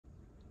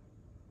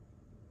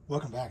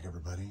Welcome back,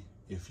 everybody.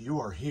 If you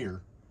are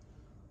here,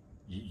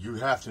 you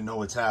have to know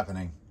what's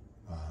happening.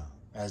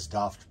 As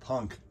Daft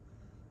Punk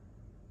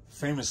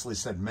famously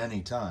said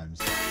many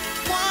times.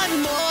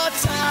 One more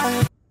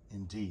time.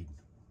 Indeed,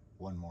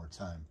 one more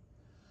time.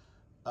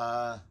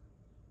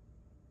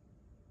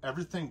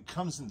 Everything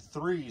comes in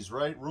threes,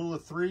 right? Rule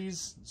of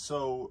threes.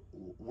 So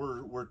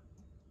we're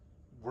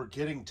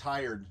getting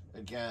tired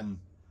again.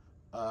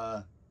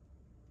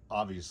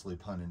 Obviously,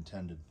 pun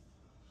intended.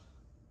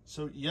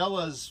 So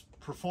Yella's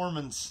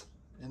performance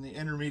in the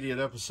intermediate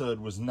episode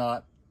was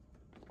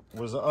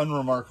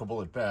unremarkable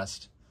at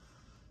best.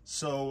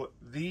 So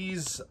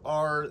these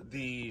are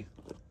the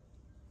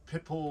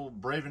Pitbull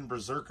Braven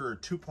Berserker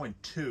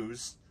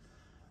 2.2s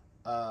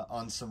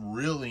on some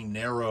really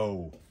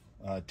narrow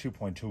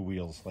 2.2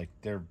 wheels. Like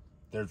they're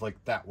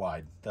like that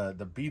wide.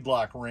 The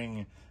beadlock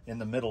ring in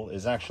the middle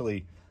is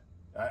actually,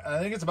 I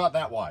think it's about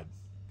that wide.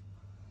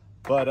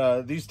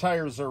 But these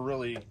tires are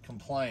really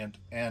compliant,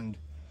 and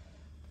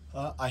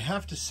I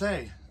have to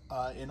say,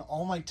 in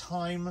all my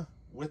time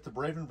with the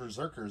Braven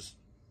Berserkers,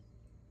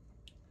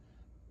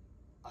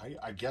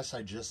 I guess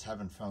I just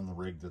haven't found the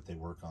rig that they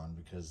work on,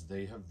 because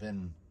they have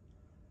been,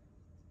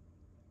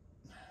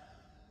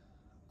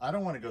 I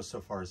don't want to go so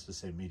far as to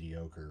say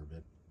mediocre,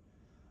 but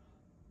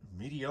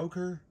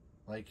mediocre.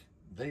 Like,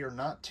 they are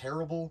not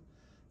terrible.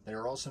 They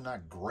are also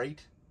not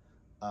great.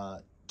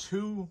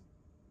 Two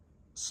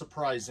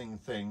surprising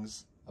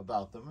things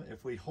about them.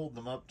 If we hold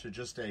them up to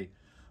just a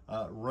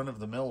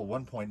run-of-the-mill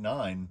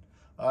 1.9,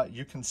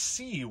 you can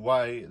see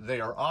why they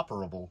are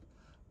operable.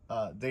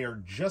 They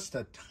are just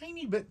a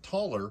tiny bit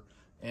taller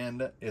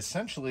and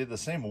essentially the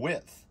same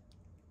width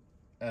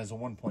as a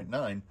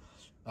 1.9.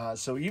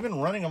 So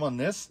even running them on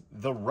this,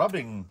 the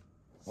rubbing,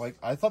 like,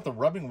 I thought the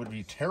rubbing would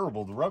be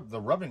terrible. The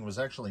rubbing was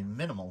actually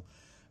minimal.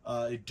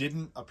 It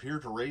didn't appear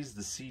to raise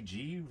the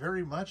CG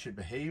very much. It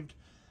behaved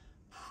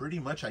pretty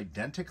much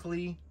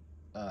identically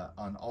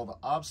on all the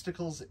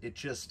obstacles. It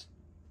just,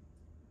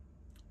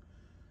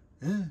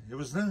 it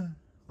was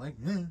like,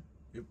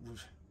 it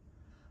was.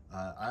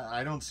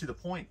 I don't see the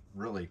point,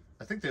 really.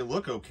 I think they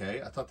look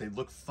okay. I thought they'd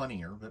look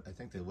funnier, but I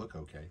think they look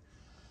okay.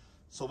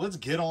 So let's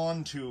get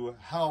on to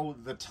how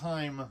the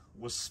time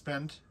was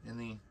spent in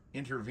the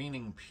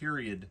intervening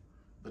period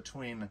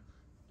between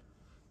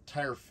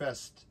Tire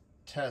Test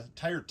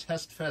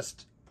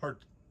Fest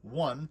Part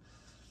 1,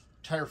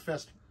 Tire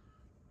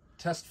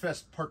Test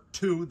Fest Part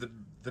 2,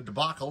 the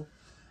debacle,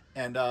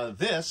 and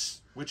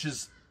this, which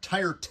is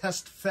Tire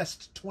Test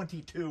Fest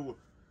 22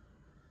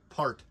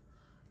 Part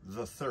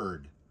the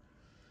 3rd.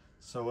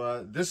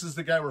 So this is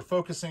the guy we're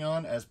focusing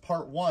on, as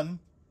Part 1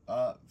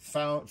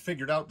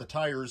 figured out the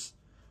tires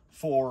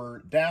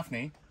for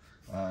Daphne.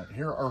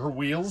 Here are her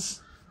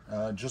wheels,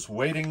 just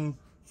waiting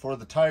for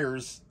the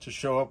tires to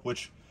show up,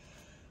 which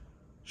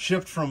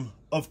shipped from,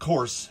 of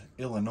course,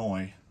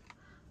 Illinois.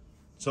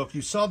 So if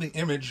you saw the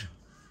image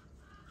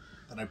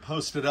that I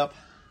posted up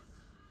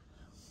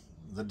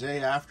the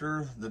day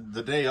after,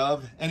 the day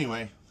of,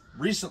 anyway,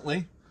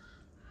 recently,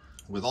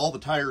 with all the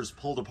tires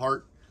pulled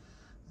apart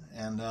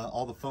and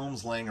all the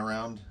foams laying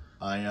around,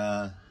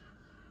 I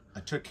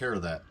took care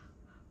of that.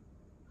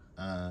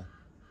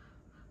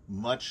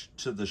 Much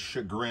to the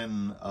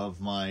chagrin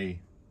of my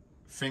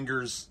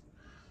fingers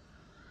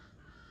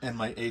and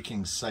my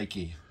aching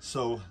psyche.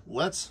 So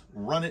let's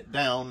run it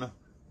down.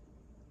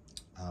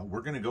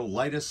 We're going to go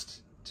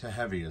lightest to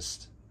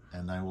heaviest,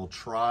 and I will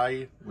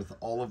try with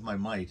all of my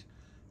might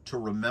to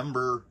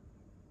remember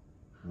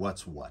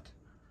what's what.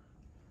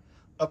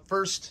 Up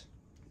first,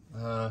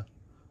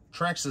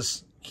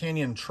 Traxxas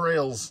Canyon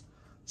Trails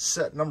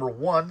set number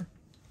 1.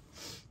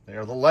 They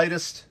are the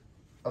lightest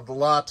of the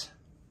lot.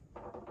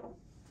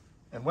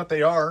 And what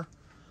they are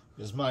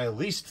is my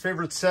least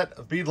favorite set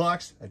of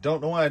beadlocks. I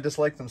don't know why I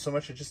dislike them so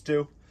much, I just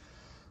do.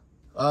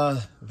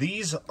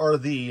 These are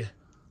the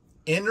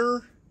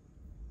inner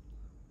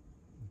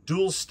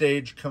dual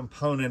stage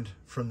component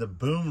from the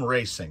Boom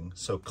Racing.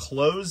 So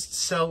closed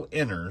cell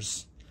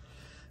inners.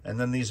 And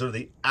then these are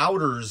the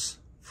outers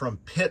from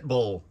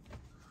Pitbull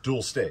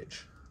dual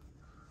stage.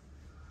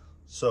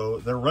 So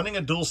they're running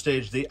a dual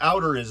stage. The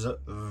outer is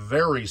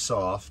very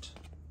soft.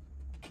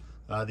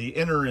 The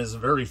inner is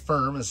very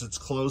firm as it's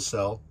closed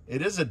cell.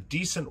 It is a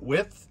decent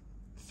width,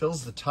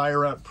 fills the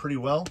tire out pretty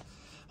well.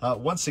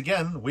 Once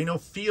again, we know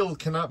feel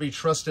cannot be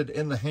trusted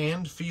in the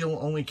hand. Feel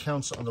only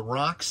counts on the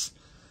rocks.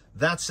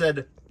 That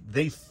said,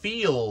 they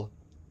feel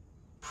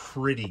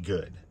pretty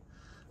good.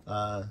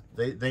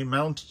 They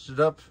mounted it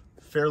up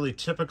fairly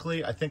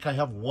typically. I think I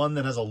have one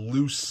that has a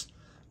loose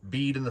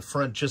bead in the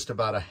front, just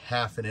about a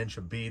 ½ an inch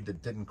of bead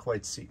that didn't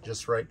quite seat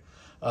just right.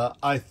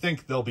 I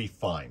think they'll be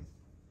fine.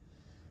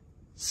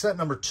 Set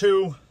number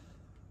 2,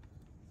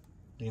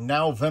 the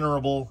now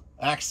venerable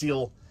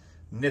Axial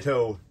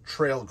Nitto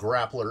Trail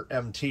Grappler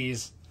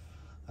MTs.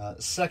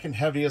 Second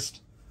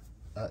heaviest,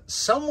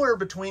 somewhere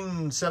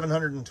between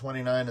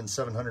 729 and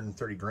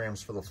 730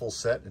 grams for the full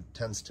set. It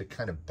tends to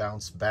kind of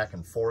bounce back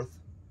and forth.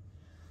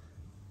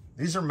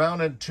 These are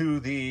mounted to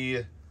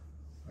the,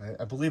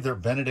 I believe they're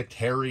Benedict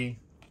Harry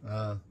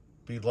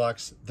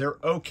beadlocks. They're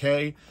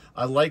okay.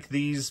 I like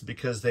these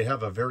because they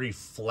have a very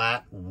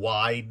flat,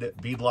 wide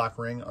beadlock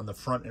ring on the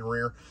front and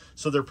rear,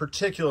 so they're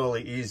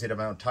particularly easy to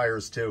mount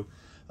tires to.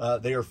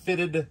 They are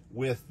fitted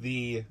with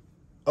the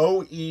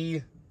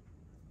OE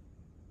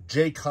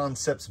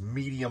J-Concepts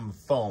medium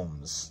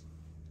foams.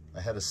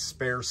 I had a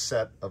spare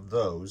set of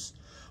those.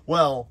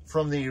 Well,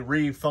 from the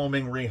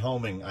re-foaming,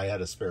 re-homing, I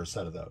had a spare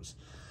set of those.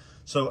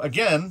 So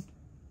again,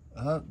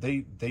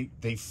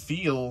 they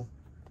feel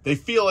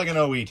like an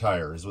OE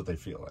tire is what they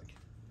feel like.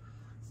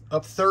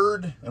 Up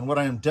third, and what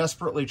I am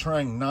desperately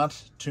trying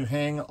not to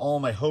hang all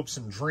my hopes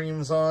and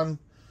dreams on,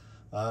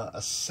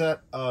 a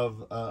set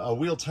of a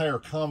wheel tire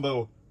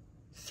combo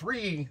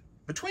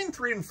between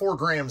 3 and 4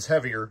 grams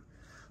heavier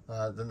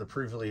than the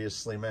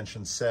previously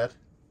mentioned set.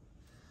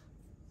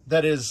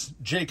 That is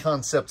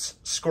J-Concepts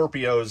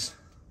Scorpios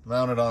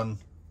mounted on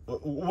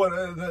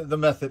the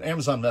method,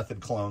 Amazon method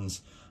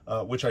clones,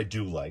 which I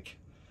do like.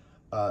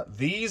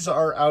 These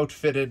are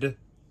outfitted.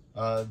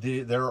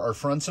 There are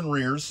fronts and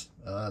rears.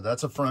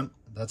 That's a front,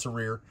 that's a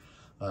rear.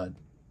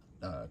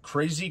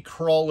 Crazy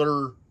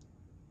Crawler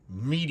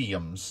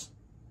mediums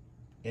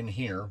in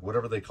here,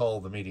 whatever they call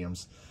the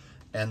mediums.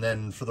 And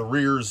then for the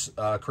rears,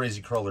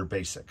 Crazy Crawler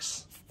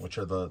basics, which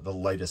are the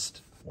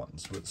lightest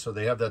ones. So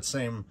they have that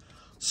same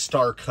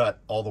star cut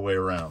all the way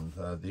around.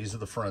 These are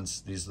the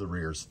fronts, these are the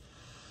rears.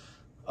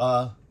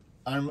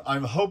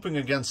 I'm hoping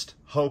against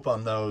hope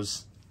on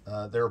those.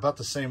 They're about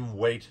the same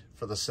weight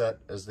for the set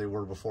as they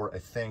were before, I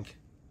think.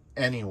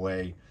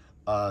 Anyway,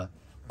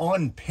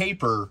 on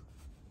paper,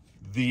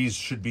 these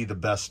should be the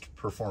best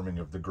performing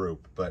of the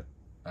group, but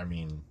I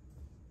mean,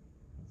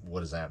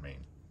 what does that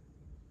mean?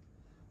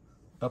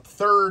 Up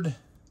third,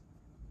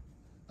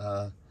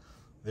 the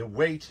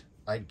weight,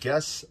 I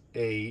guess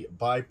a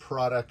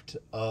byproduct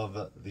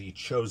of the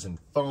chosen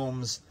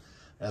foams,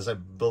 as I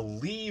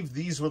believe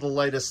these were the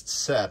lightest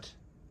set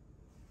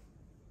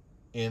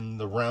in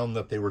the round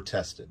that they were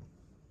tested.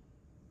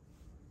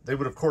 They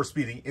would, of course,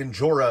 be the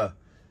Injora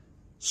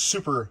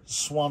Super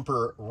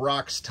Swamper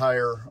Rocks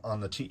tire on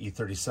the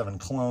TE37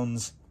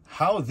 clones.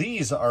 How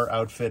these are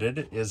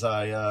outfitted is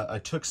I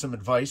took some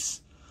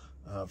advice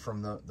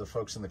from the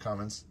folks in the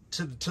comments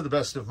to the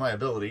best of my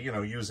ability, you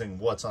know, using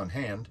what's on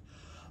hand.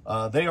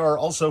 They are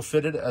also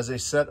fitted as a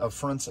set of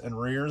fronts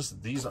and rears.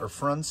 These are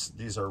fronts,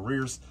 these are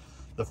rears.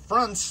 The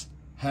fronts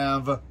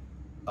have,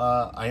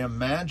 I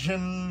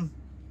imagine,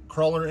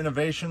 Crawler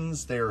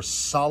Innovations. They are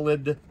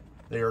solid.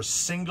 They are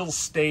single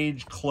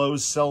stage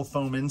closed cell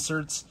foam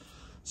inserts.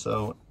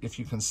 So if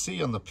you can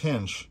see on the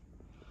pinch,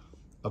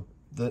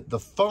 the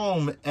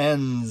foam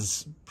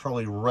ends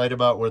probably right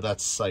about where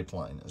that sight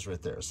line is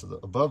right there. So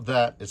above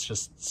that, it's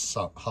just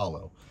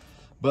hollow.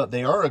 But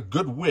they are a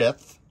good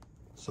width,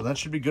 so that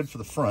should be good for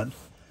the front.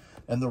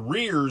 And the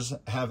rears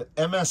have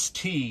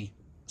MST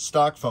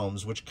stock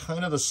foams, which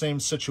kind of the same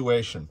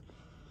situation.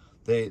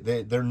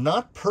 They're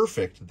not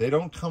perfect. They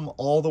don't come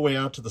all the way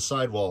out to the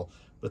sidewall,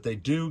 but they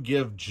do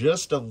give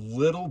just a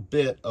little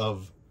bit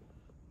of,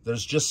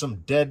 there's just some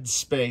dead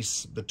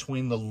space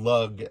between the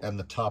lug and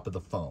the top of the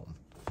foam.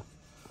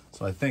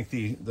 So I think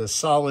the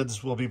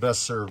solids will be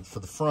best served for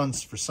the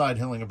fronts, for side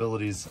hilling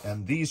abilities,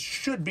 and these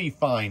should be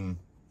fine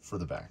for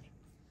the back.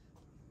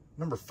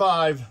 Number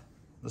 5,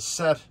 the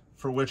set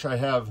for which I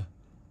have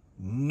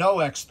no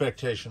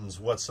expectations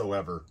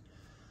whatsoever,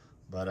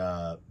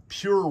 but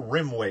pure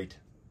rim weight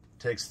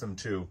takes them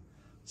to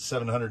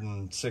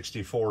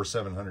 764,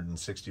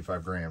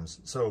 765 grams.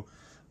 So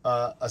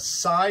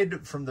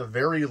aside from the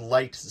very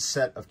light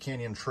set of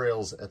Canyon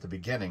Trails at the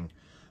beginning,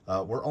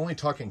 we're only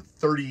talking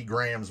 30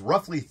 grams,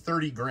 roughly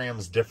 30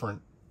 grams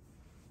different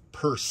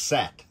per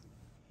set.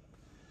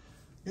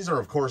 These are,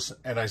 of course,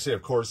 and I say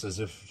of course as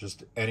if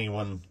just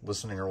anyone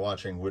listening or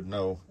watching would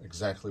know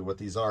exactly what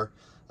these are.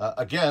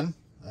 Again,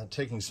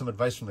 taking some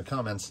advice from the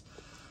comments,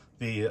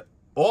 the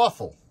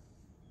awful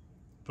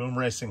Boom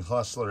Racing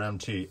Hustler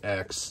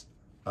MTX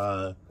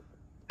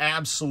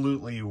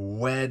absolutely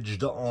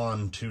wedged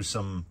on to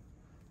some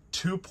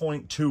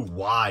 2.2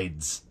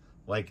 wides.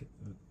 Like,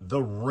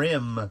 the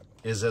rim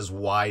is as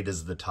wide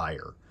as the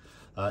tire.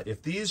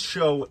 If these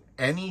show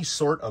any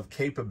sort of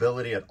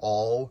capability at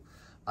all,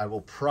 I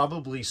will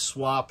probably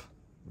swap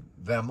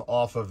them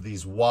off of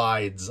these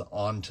wides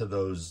onto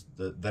those,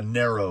 the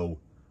narrow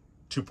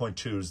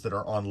 2.2s that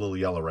are on Little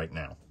Yellow right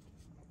now.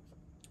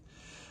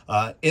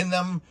 In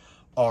them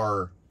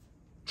are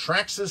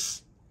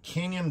Traxxas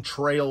Canyon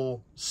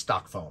Trail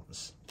stock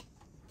foams.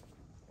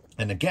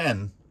 And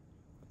again,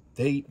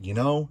 they, you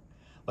know,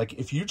 like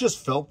if you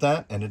just felt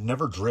that and had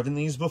never driven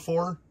these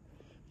before,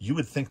 you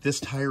would think this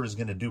tire is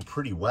going to do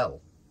pretty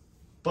well.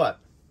 But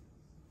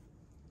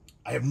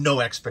I have no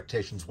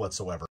expectations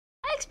whatsoever.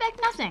 I expect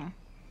nothing,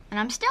 and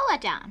I'm still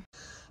let down.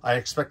 I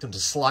expect them to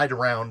slide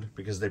around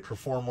because they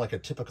perform like a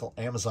typical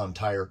Amazon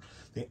tire.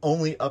 The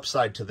only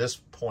upside to this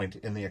point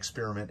in the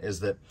experiment is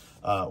that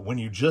when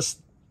you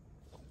just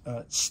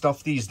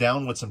stuff these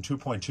down with some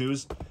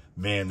 2.2s,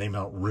 man, they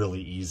mount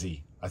really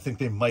easy. I think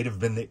they might have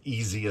been the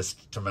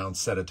easiest to mount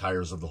set of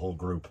tires of the whole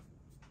group.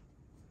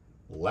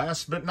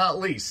 Last but not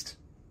least,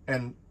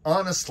 And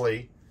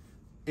honestly,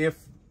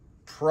 if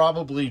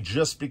probably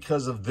just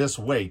because of this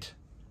weight,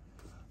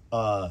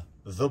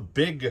 the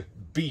big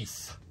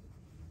beef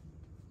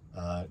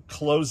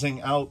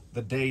closing out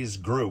the day's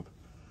group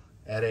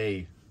at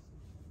a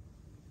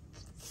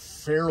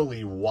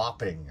fairly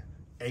whopping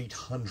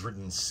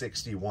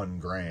 861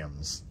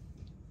 grams.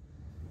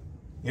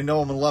 You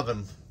know I'm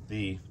loving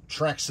the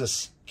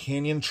Traxxas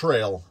Canyon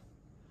Trail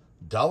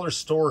dollar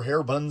store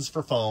hair buns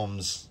for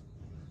foams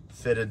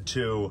fitted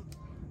to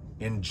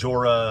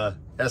Injora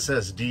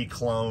SSD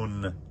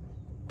clone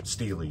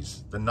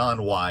Steelies, the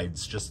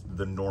non-wides, just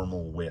the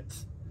normal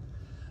width.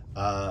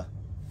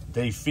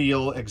 They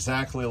feel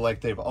exactly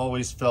like they've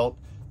always felt.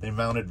 They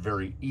mounted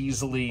very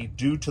easily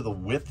due to the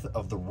width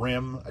of the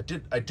rim.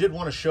 I did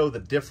want to show the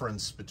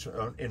difference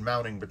in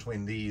mounting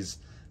between these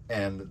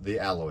and the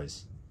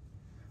alloys.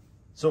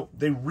 So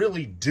they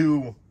really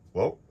do,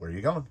 whoa, where are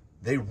you going?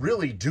 They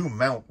really do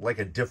mount like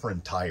a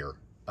different tire.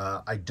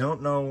 I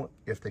don't know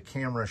if the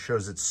camera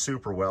shows it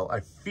super well. I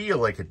feel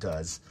like it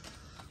does.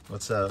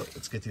 Let's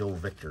get the old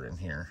Victor in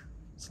here.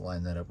 Let's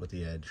line that up with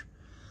the edge.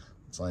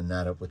 Let's line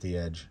that up with the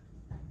edge.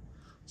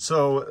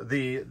 So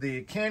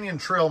the Canyon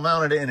Trail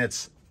mounted in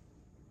its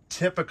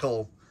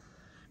typical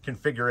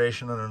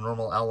configuration on a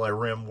normal alloy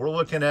rim, we're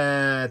looking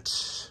at,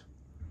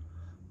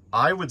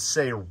 I would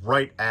say,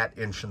 right at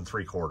 1 3/4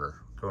 inches,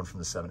 going from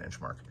the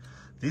 7-inch mark.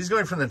 These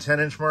going from the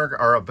 10-inch mark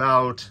are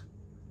about,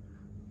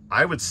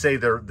 I would say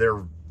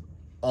they're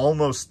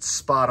almost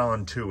spot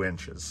on 2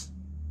 inches.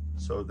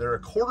 So they're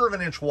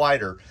 1/4 inch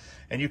wider,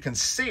 and you can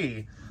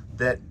see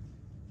that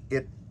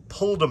it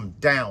pulled them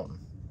down.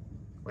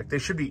 Like they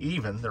should be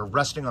even, they're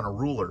resting on a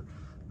ruler.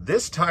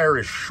 This tire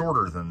is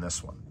shorter than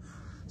this one.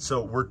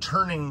 So we're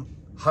turning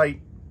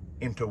height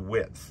into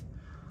width.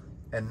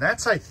 And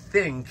that's, I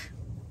think,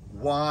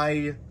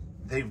 why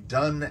they've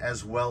done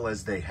as well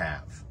as they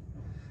have.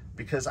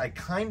 Because I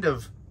kind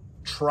of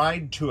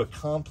tried to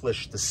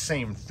accomplish the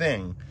same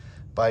thing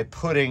by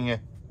putting,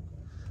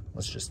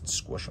 let's just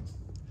squish them,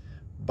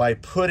 by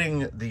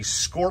putting the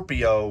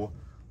Scorpio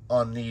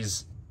on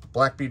these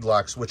black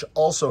beadlocks, which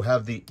also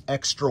have the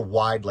extra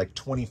wide, like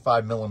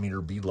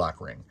 25mm beadlock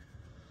ring.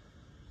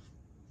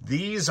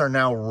 These are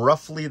now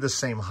roughly the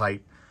same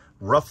height,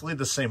 roughly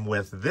the same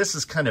width. This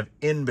is kind of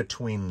in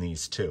between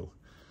these two.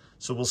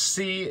 So we'll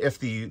see if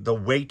the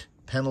weight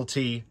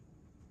penalty,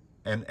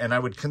 and I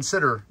would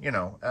consider, you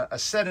know, a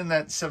set in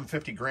that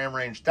 750 gram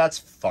range, that's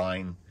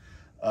fine.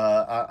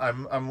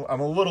 I'm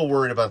a little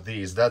worried about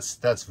these.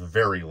 That's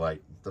very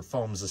light. The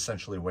foams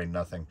essentially weigh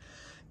nothing.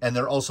 And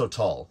they're also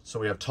tall. So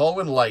we have tall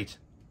and light,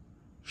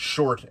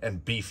 short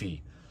and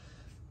beefy.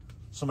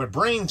 So my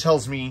brain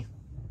tells me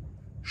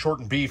short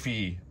and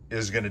beefy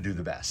is going to do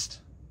the best.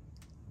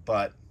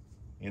 But,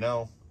 you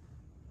know,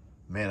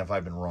 man, have I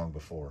been wrong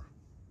before.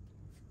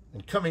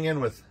 And coming in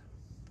with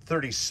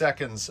 30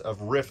 seconds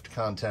of Rift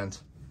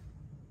content,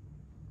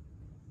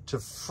 to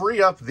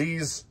free up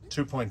these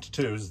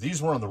 2.2s,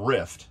 these were on the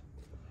Rift.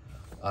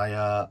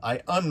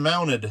 I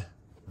unmounted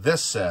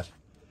this set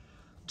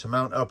to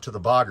mount up to the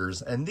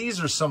boggers, and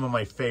these are some of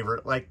my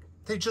favorite. Like,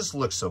 they just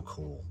look so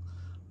cool,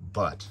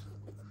 but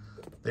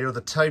they are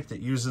the type that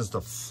uses the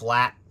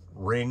flat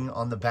ring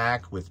on the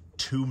back with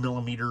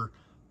 2mm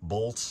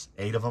bolts,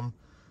 8 of them.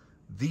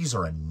 These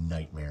are a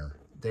nightmare.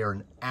 They are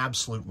an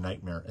absolute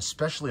nightmare,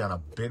 especially on a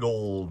big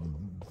old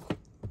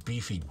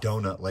beefy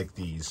donut like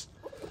these.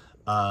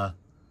 How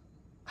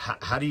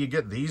do you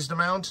get these to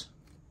mount?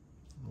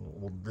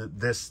 Well,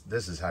 this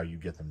is how you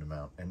get them to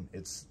mount, and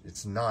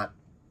it's not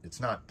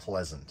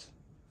pleasant.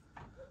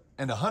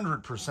 And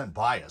 100%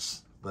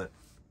 bias, but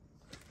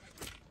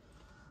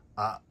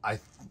I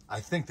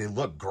think they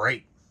look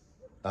great.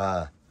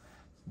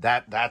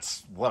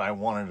 That's what I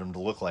wanted them to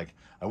look like.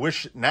 I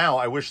wish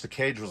the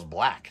cage was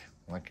black.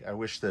 Like I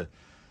wish you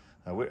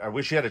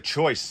had a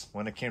choice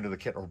when it came to the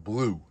kit, or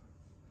blue.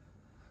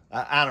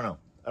 I don't know.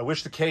 I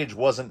wish the cage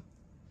wasn't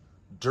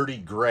dirty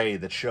gray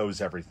that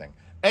shows everything.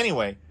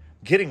 Anyway,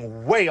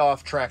 getting way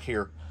off track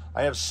here.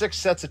 I have 6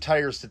 sets of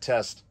tires to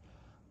test.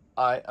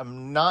 I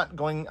am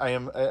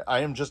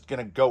just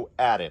going to go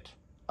at it.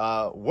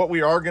 What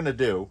we are going to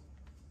do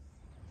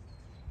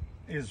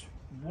is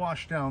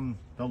wash down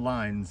the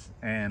lines,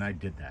 and I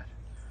did that.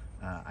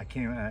 I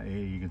came,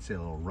 you can see a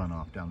little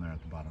runoff down there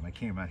at the bottom. I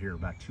came out here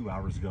about 2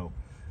 hours ago,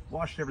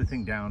 washed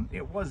everything down.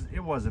 It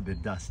was a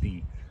bit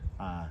dusty,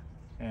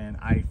 and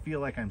I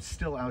feel like I'm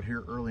still out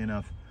here early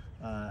enough.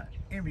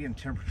 Ambient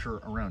temperature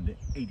around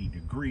 80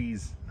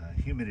 degrees.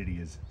 Humidity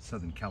is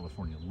Southern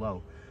California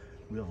low.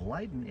 We have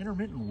light and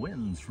intermittent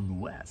winds from the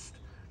west.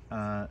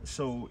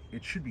 So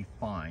it should be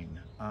fine.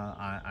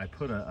 I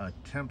put a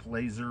temp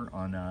laser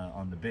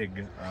on the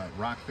big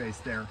rock face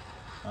there.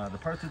 The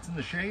part that's in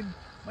the shade,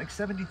 like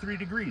 73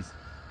 degrees.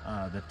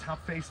 The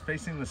top face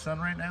facing the sun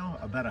right now,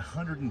 about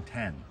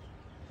 110.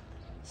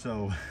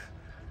 So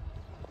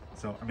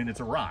I mean, it's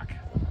a rock.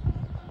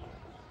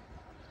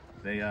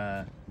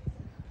 They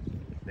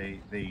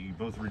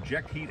both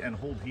reject heat and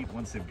hold heat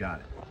once they've got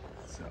it.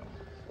 So,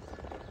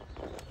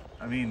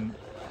 I mean,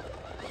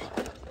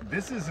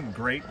 this isn't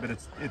great, but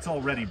it's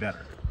already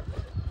better.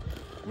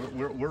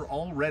 We're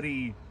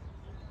already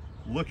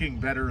looking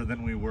better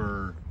than we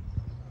were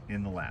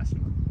in the last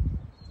one.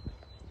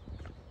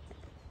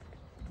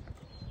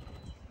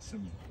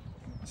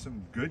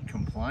 Some good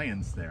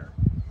compliance there.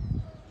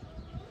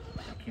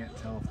 I can't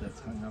tell if that's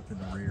hung up in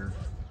the rear.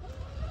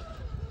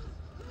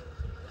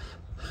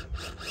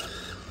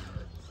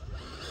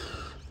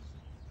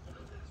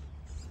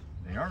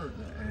 They are,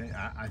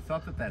 I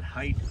thought that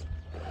height,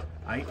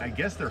 I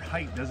guess their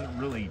height doesn't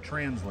really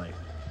translate.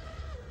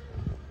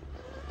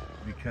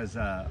 Because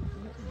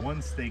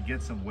once they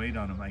get some weight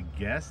on them, I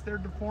guess they're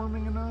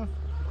deforming enough.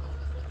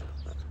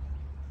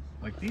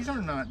 Like, these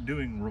are not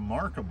doing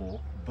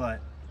remarkable,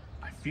 but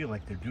I feel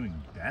like they're doing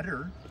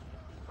better.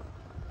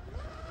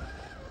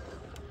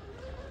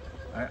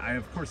 I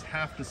of course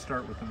have to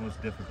start with the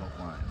most difficult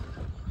line.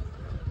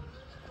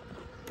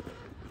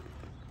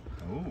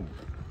 Oh,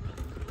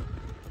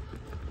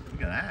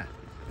 look at that.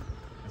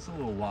 That's a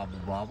little wobble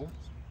bobble.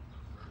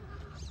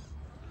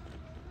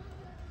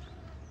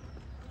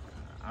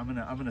 I'm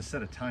gonna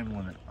set a time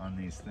limit on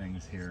these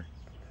things here,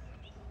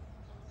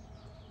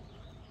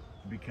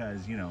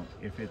 because, you know,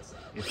 if it's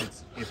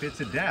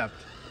adept,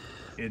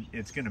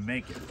 it's gonna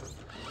make it,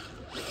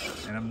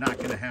 and I'm not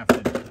gonna have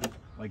to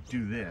like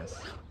do this.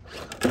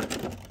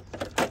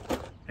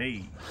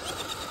 Hey,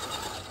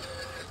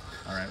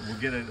 all right,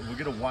 we'll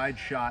get a wide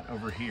shot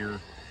over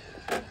here.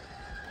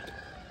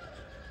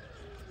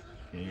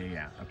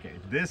 Yeah. Okay,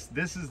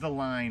 this is the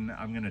line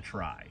I'm gonna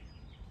try.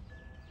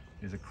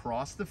 Is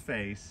across the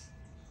face.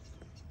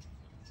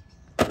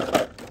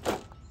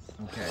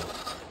 Okay,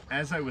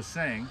 as I was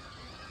saying,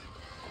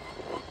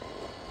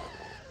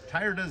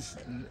 tire does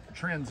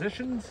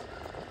transitions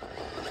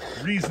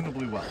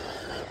reasonably well.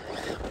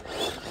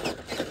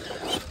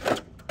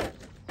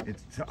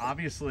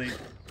 Obviously,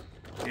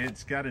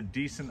 it's got a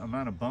decent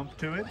amount of bump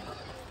to it.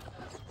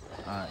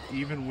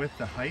 Even with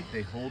the height,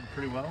 they hold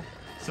pretty well.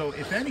 So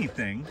if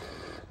anything,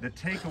 the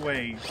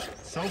takeaway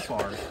so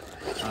far,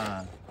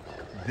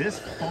 this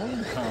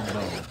foam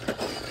combo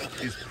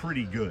is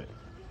pretty good.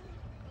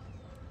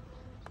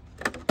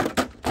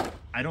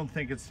 I don't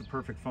think it's the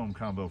perfect foam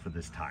combo for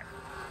this tire.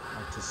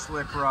 Up to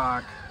Slick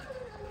Rock.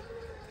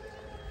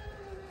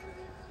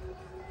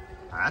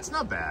 That's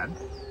not bad.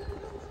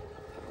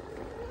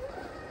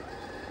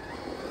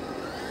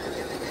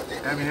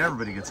 I mean,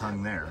 everybody gets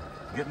hung there.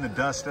 Getting the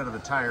dust out of the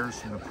tires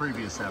from the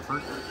previous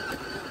effort.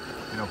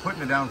 You know,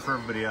 putting it down for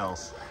everybody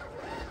else.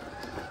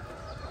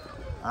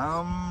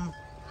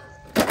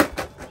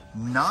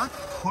 Not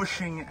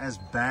pushing as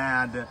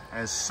bad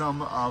as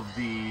some of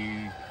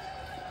the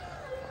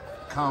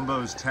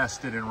combos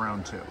tested in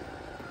round 2.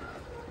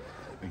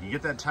 Like, you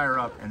get that tire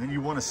up, and then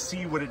you want to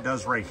see what it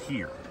does right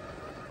here.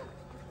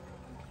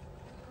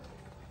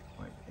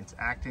 Like, it's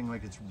acting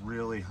like it's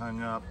really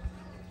hung up.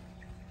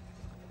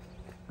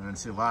 And then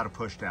see a lot of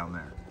push down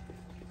there.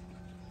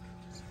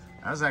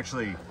 That was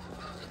actually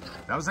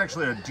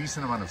a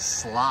decent amount of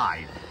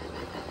slide.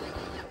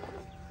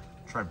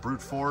 Try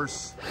brute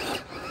force.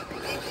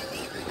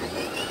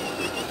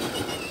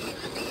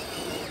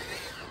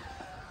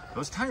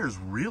 Those tires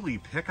really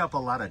pick up a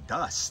lot of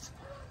dust,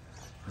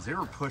 because they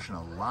were pushing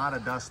a lot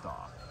of dust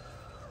off.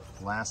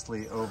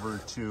 Lastly, over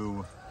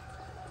to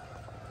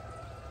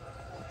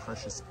the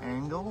precious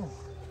angle.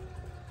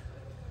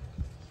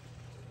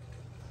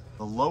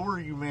 The lower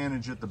you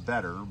manage it, the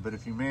better, but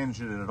if you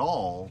manage it at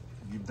all,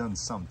 you've done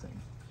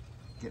something.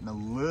 Getting a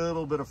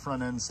little bit of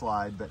front end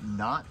slide, but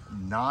not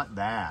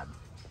bad.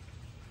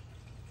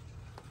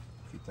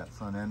 Keep that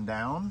front end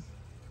down.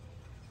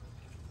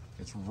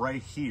 It's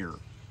right here.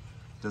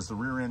 Does the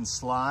rear end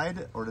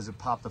slide, or does it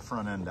pop the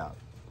front end out?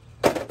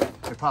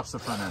 It pops the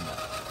front end out.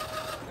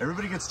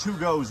 Everybody gets 2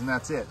 goes, and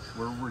that's it.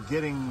 We're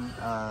getting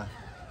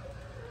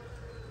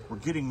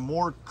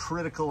more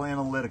critical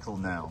analytical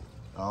now.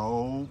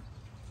 Oh,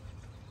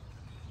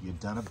 you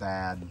done a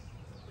bad.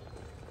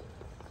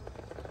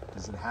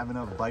 Does it have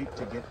enough bite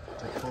to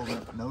pull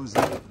the nose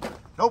in?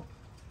 Nope.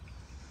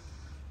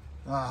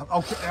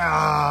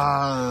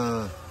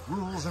 Okay.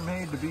 Rules are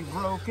made to be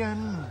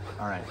broken.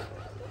 All right.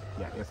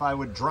 Yeah, if I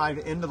would drive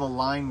into the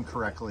line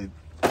correctly.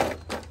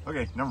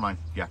 Okay, never mind.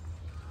 Yeah.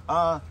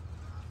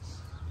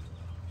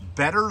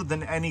 Better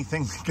than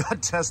anything that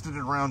got tested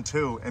in round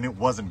 2, and it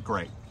wasn't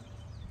great.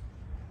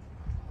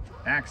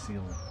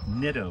 Axial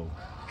Nitto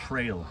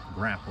Trail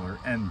Grappler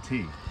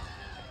NT.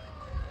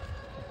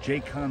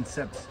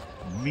 J-Concepts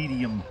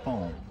medium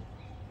foam.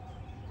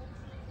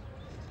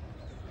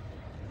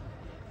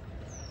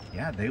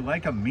 Yeah, they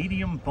like a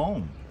medium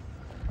foam.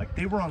 Like,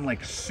 they were on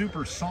like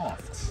super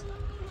softs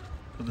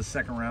for the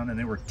second round, and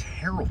they were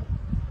terrible.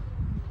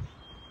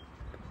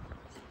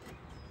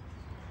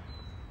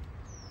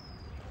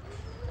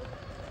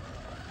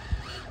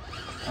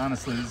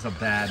 Honestly, this is a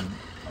bad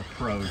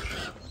approach.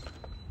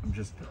 I'm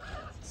just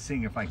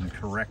seeing if I can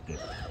correct it.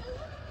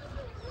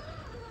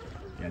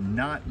 Yeah,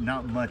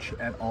 not much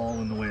at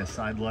all in the way of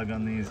side lug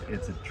on these.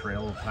 It's a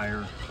trail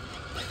tire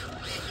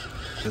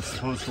that's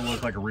supposed to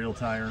look like a real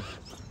tire.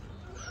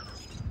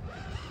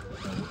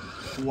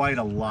 quite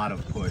a lot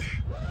of push.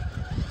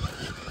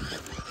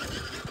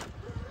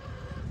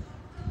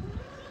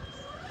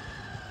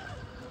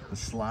 The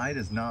slide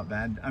is not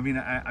bad. I mean,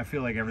 I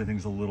feel like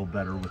everything's a little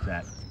better with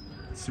that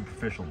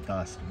superficial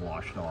dust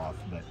washed off,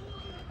 but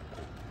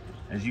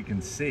as you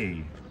can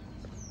see,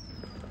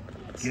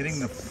 getting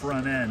the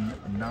front end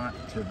not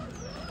to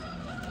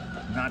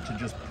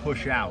just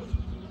push out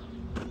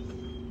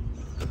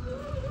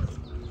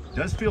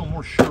does feel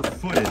more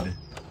sure-footed,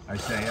 I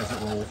say, as it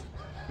rolls.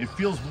 It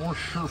feels more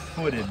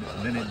sure-footed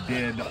than it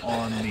did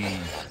on the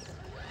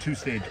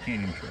two-stage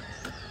canyon trails.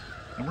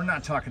 And we're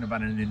not talking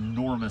about an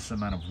enormous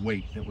amount of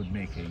weight that would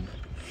make a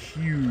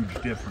huge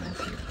difference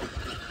here.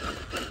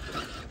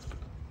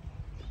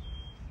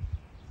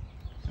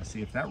 Now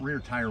see, if that rear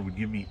tire would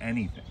give me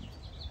anything.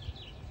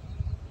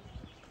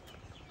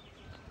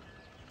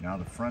 Now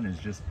the front is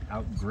just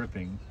out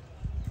gripping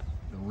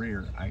the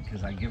rear,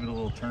 because I give it a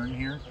little turn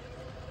here,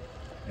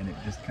 and it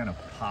just kind of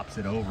pops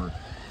it over.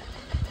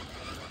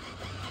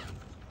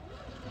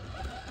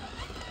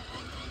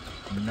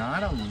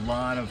 Not a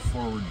lot of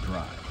forward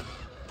drive,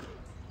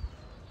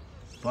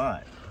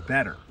 but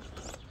better.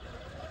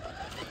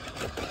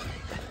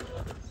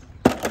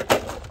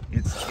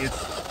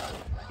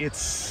 It's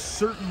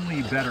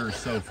certainly better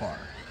so far.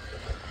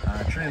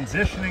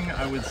 Transitioning,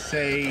 I would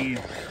say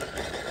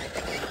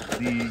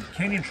the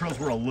canyon trails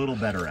were a little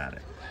better at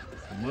it.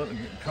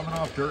 Coming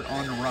off dirt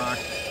onto rock,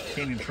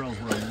 canyon trails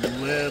were a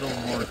little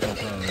more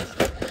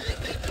composed.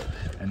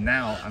 And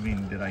now, I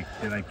mean, did I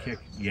kick?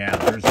 Yeah,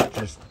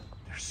 there's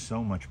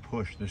so much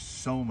push. There's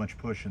so much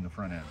push in the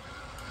front end.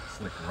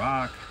 Slick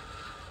rock.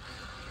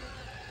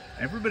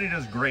 Everybody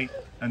does great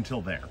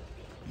until there.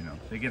 You know,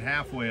 they get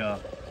halfway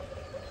up.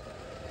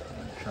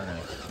 You try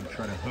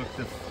to hook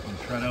the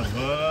front over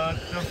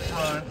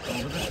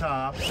the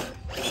top.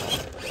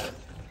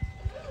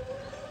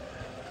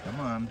 Come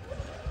on.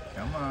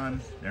 Come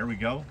on. There we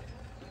go.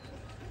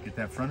 Get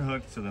that front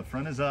hook so the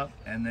front is up,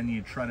 and then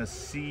you try to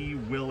see,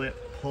 will it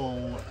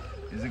pull?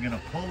 Is it going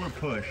to pull or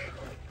push?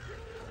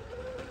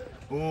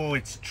 Oh,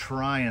 it's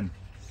trying.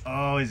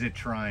 Oh, is it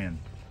trying?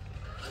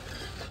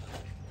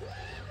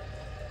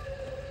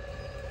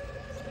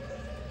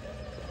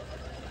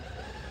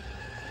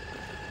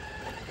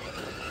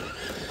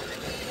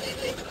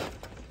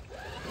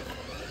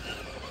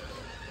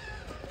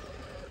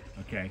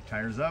 Okay,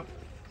 tires up.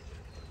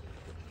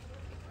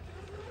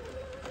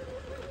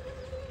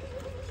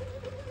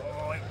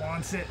 Oh, it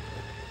wants it.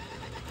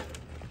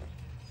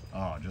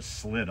 Oh, it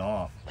just slid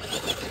off.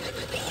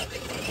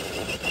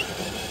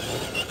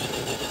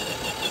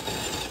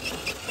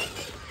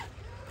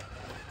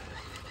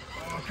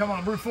 Oh, come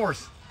on, brute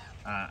force.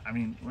 I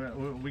mean,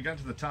 we got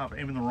to the top,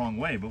 aiming the wrong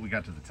way, but we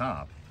got to the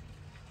top.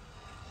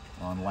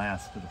 On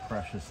last to the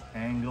precious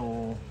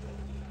angle.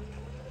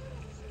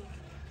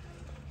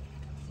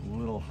 A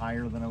little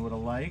higher than I would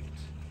have liked.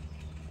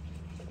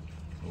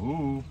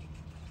 Ooh.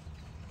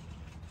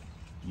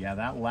 Yeah,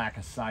 that lack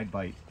of side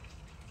bite.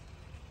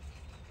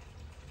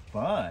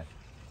 But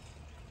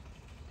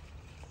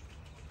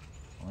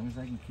as long as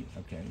I can keep,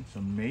 okay, so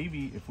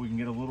maybe if we can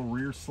get a little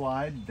rear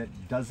slide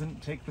that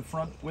doesn't take the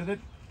front with it.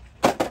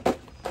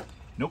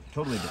 Nope,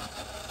 totally did.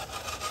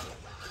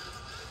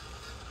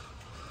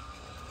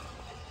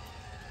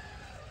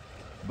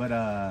 But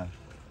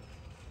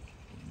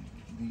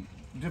the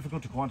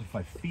difficult to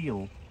quantify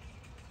feel,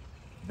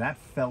 that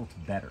felt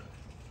better.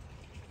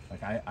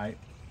 Like I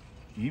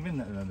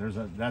even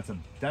that's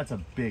a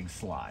big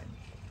slide.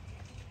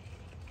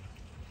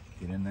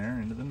 Get in there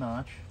into the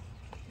notch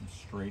and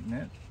straighten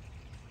it.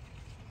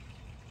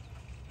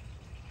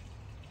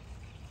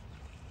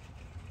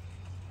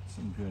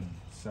 Some good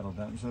settle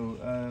down. So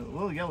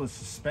Little Yellow's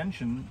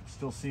suspension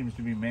still seems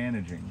to be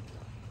managing.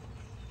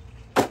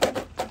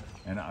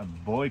 And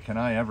boy, can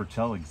I ever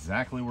tell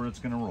exactly where it's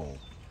going to roll.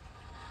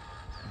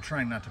 I'm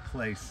trying not to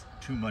place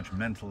too much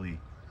mentally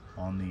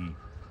on the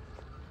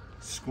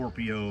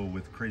Scorpio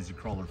with Crazy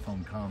Crawler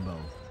foam combo,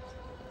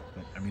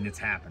 but I mean, it's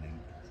happening.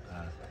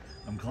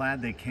 I'm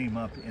glad they came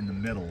up in the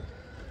middle,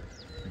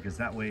 because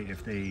that way,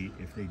 if they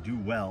do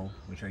well,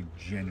 which I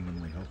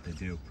genuinely hope they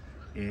do,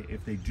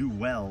 if they do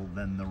well,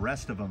 then the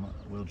rest of them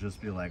will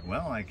just be like,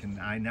 well, I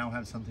now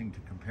have something to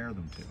compare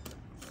them to.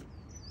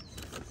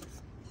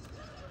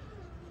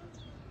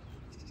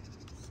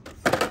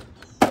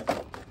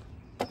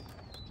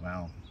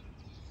 Wow.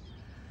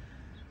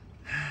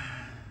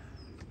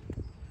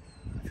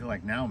 I feel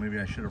like now maybe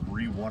I should have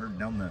re-watered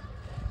down the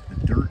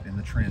dirt in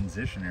the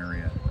transition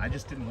area. I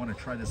just didn't want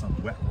to try this on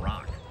wet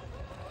rock,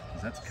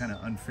 because that's kind of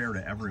unfair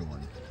to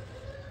everyone.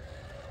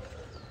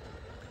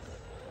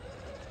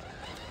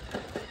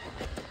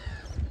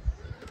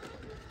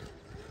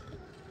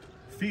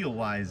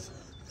 Feel-wise,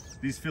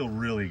 these feel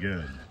really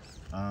good.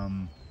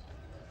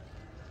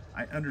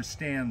 I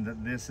understand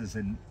that this is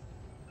an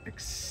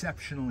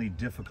exceptionally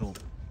difficult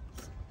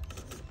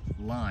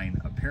line,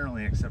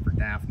 apparently, except for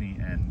Daphne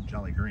and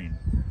Jolly Green.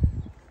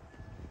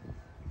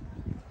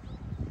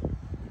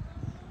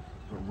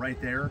 But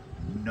right there,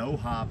 no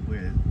hop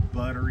with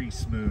buttery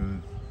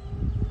smooth.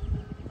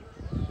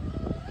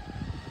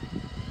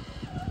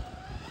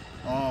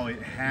 Oh,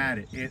 it had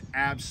it. It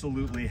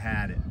absolutely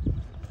had it.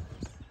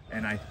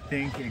 And I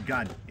think it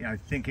got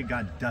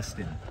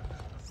dusted.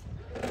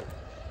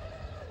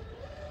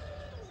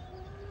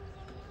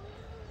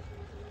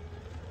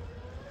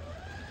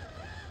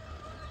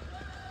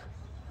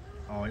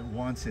 Oh, it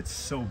wants it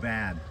so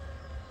bad.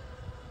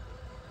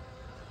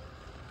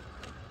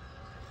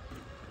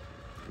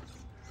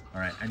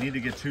 All right, I need to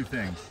get two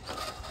things.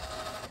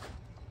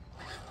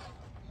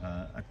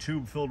 A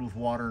tube filled with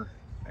water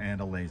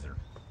and a laser.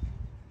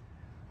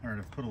 All right,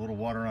 I've put a little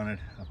water on it.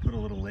 I've put a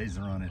little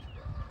laser on it.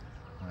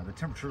 The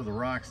temperature of the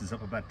rocks is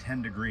up about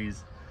 10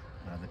 degrees.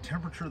 The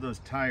temperature of those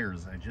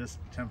tires, I just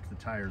temped the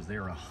tires, they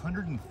are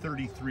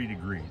 133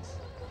 degrees.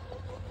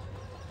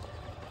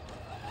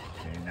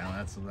 Okay, now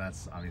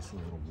that's obviously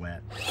a little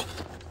wet.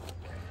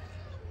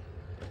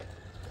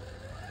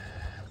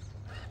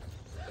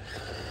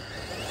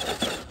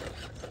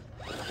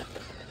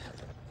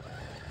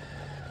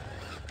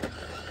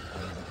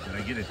 Did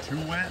I get it too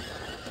wet?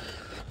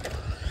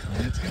 I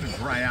mean, it's gonna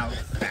dry out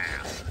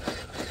fast.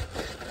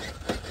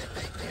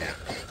 Yeah,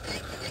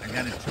 I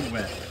got it too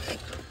wet.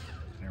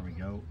 There we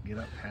go, get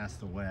up past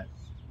the wet.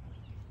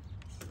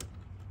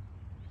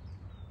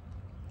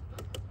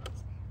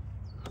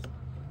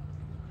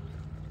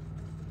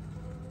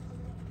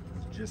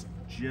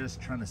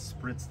 Just trying to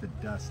spritz the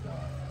dust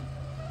off.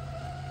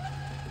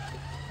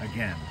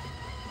 Again.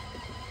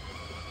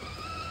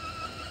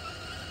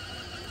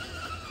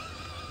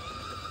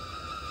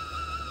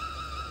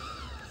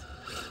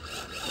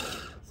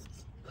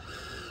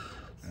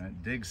 All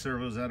right, dig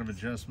servo's out of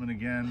adjustment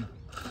again.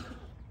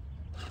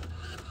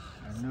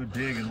 I have no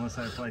dig unless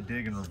I apply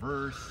dig in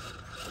reverse.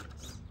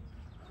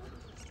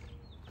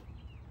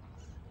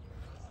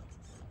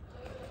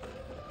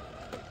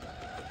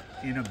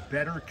 In a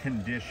better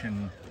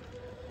condition,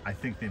 I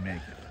think they make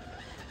it.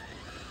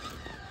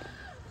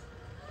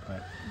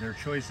 But their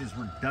choices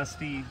were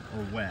dusty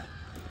or wet.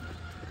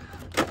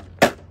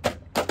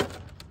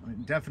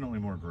 Definitely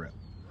more grip.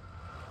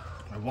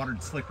 I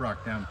watered Slick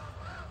Rock down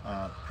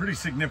pretty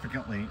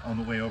significantly on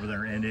the way over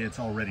there, and it's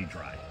already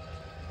dry.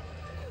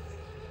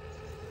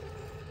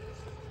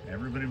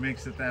 Everybody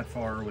makes it that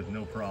far with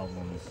no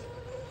problems.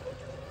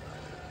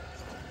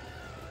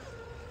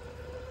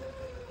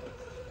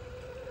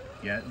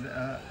 Yeah,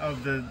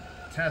 of the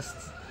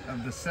tests,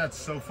 of the sets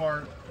so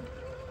far,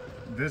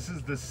 this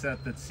is the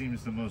set that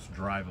seems the most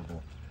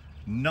drivable.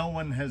 No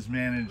one has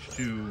managed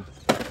to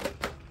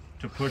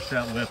push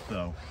that lip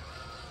though.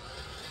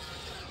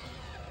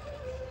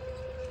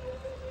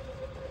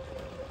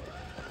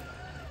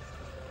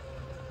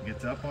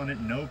 Gets up on it,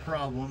 no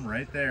problem,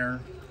 right there.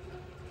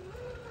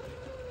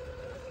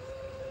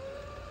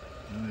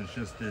 And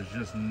there's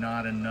just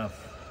not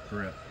enough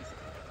grip.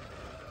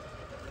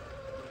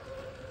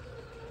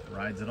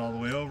 Rides it all the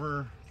way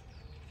over,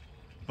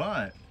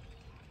 but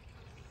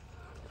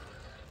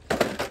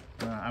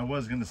I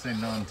was going to say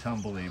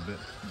non-tumbly, but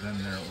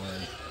then there it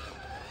was.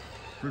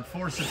 Brute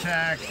force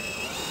attack.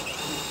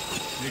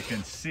 You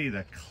can see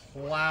the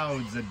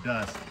clouds of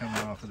dust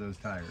coming off of those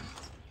tires.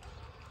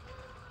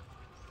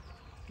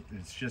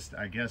 It's just,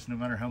 I guess, no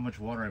matter how much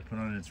water I put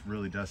on it, it's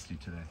really dusty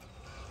today.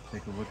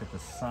 Take a look at the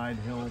side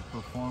hill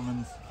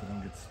performance so I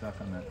don't get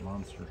stuck on that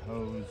monster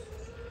hose.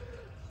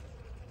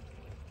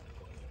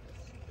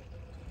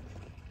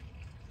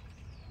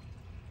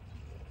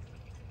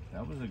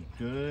 That was a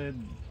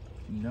good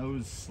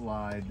nose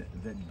slide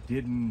that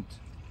didn't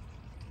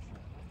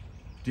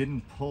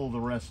pull the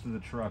rest of the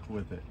truck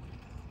with it.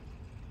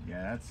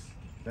 Yeah,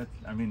 that's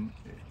I mean,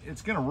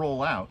 it's gonna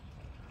roll out,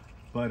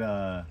 but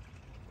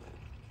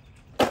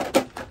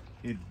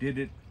it did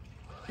it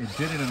in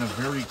a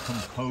very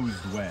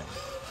composed way.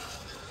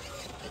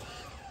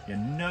 Yeah,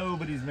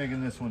 nobody's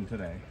making this one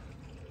today.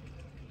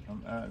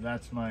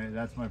 That's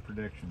my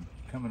prediction.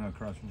 Coming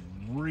across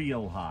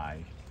real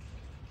high.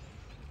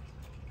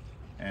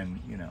 And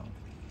you know,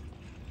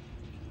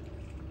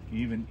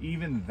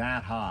 even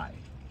that high.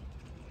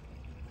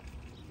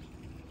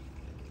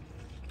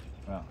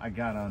 Well, I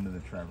got onto the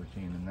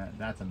travertine, and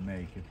that's a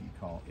make if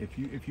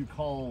you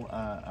call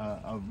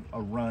a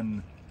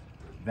run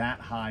that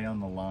high on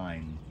the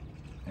line,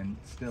 and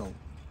still,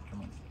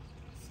 come on.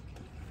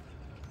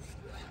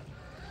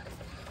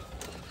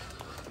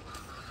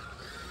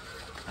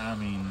 I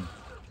mean,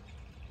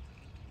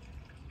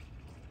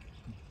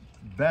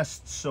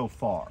 best so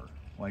far.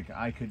 Like,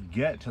 I could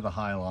get to the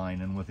high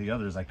line, and with the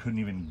others, I couldn't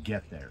even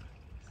get there.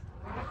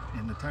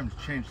 And the time to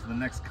change to the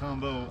next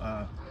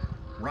combo,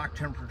 rock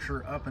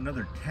temperature up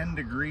another 10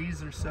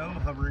 degrees or so,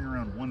 hovering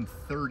around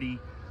 130.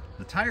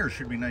 The tires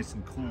should be nice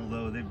and cool,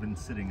 though. They've been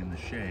sitting in the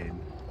shade.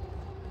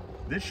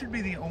 This should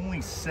be the only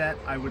set,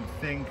 I would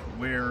think,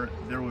 where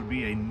there would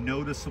be a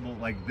noticeable,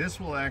 like, this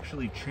will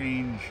actually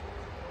change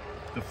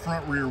the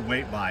front-rear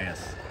weight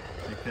bias,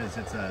 because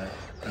it's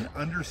an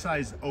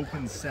undersized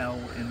open cell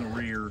in the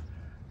rear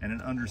and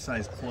an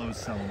undersized closed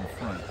cell in the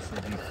front. So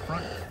the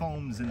front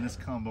foams in this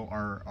combo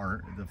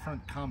the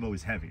front combo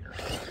is heavier.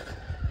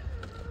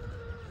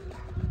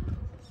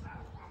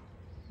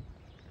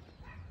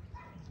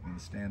 going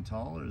to stand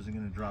tall or is it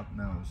going to drop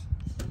nose?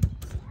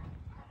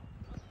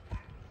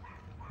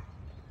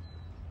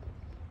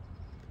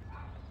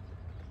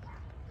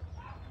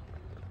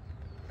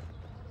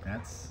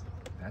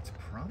 That's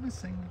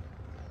promising.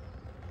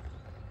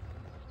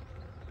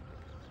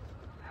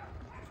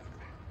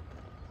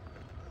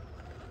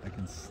 I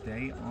can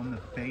stay on the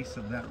face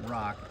of that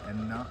rock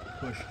and not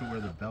push to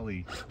where the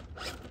belly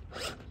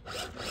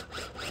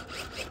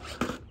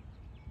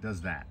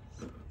does that.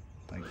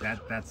 Like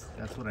that's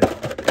what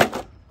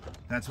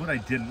I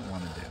didn't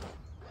want to do.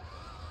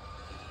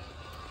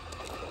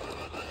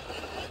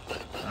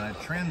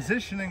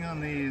 Transitioning on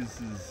these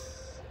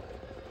is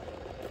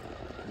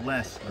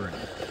less great.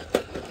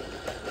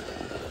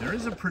 There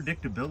is a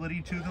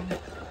predictability to them,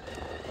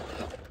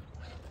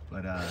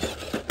 but I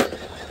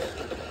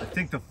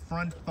think the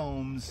front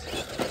foams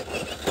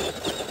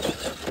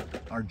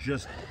are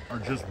just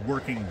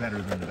working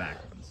better than the back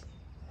ones.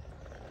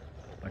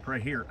 Like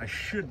right here, I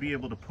should be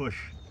able to push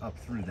up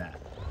through that.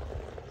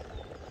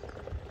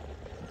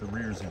 But the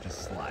rears are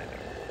just sliding.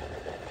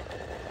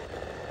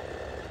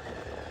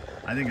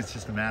 I think it's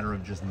just a matter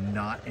of just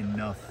not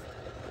enough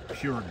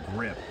pure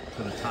grip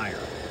to the tire.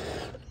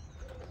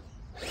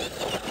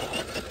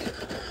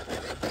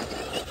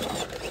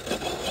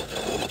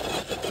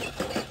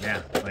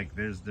 Yeah, like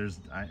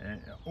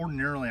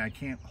ordinarily I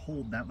can't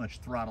hold that much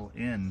throttle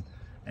in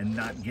and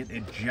not get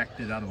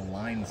ejected out of the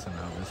line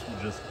somehow.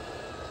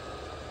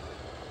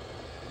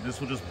 This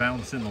will just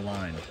bounce in the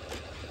line.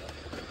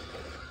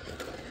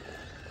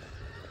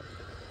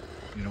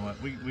 You know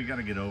what? We got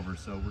to get over,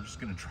 so we're just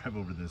going to drive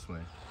over this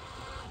way.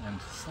 And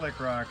slick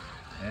rock.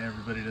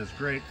 Everybody does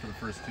great for the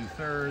first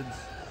 2/3.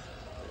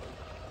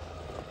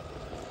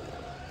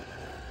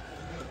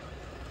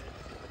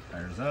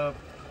 Tires up.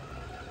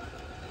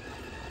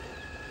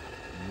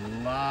 A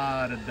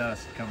lot of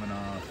dust coming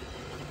off.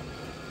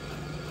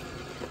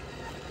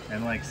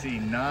 And like, see,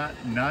 not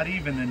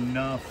even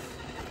enough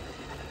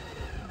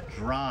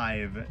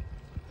drive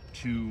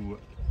to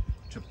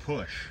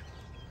push.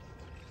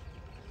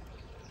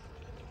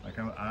 Like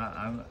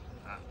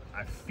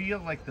I feel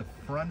like the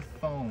front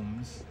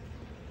foams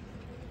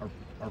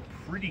are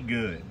pretty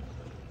good.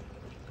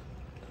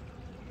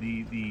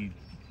 The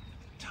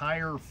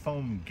tire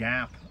foam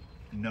gap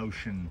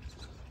notion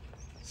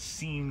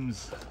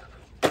seems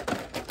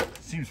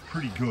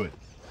pretty good.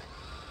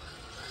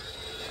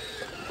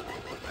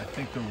 I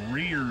think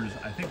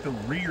the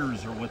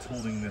rears are what's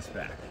holding this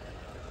back.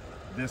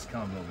 This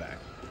combo back.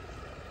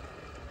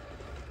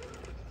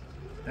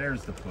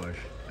 There's the push.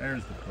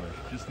 There's the push.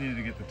 Just needed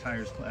to get the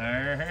tires.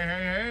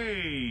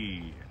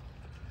 Hey!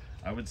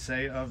 I would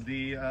say of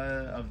the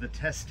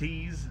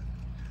testes,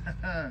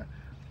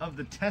 of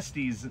the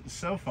testes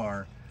so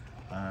far,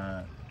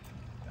 that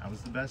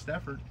was the best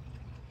effort.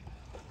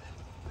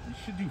 You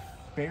should do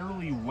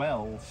fairly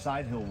well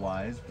side hill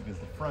wise because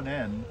the front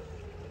end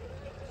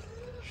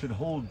should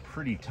hold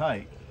pretty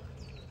tight.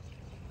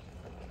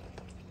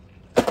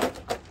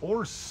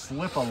 Or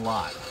slip a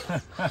lot.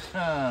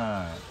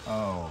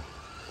 Oh,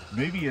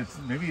 maybe it's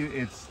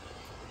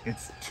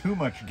too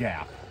much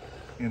gap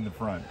in the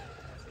front.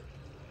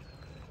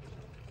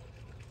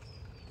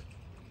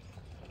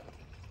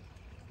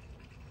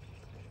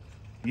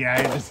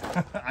 Yeah,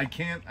 I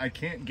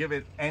can't give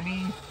it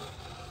any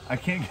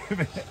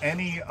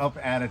up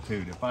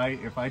attitude. If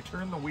I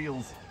turn the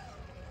wheels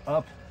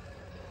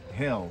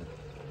uphill,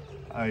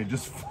 it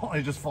just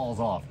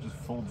falls off. Just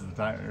folds the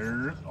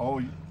tire.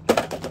 Oh.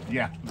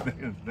 Yeah,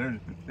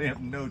 they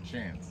have no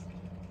chance.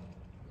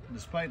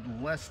 Despite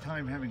less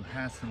time having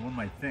passed than one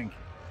might think,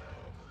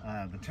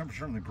 the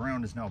temperature on the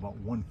ground is now about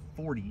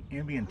 140,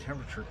 ambient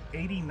temperature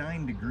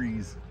 89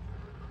 degrees,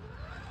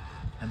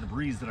 and the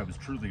breeze that I was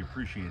truly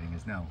appreciating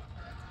is now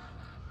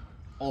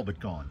all but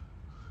gone.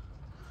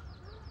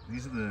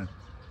 These are the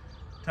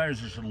tires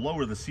that should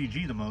lower the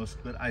CG the most,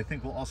 but I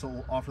think will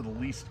also offer the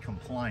least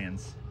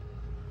compliance.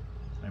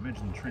 I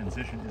mentioned the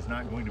transition is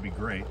not going to be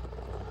great,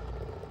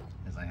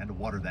 as I had to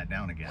water that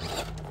down again.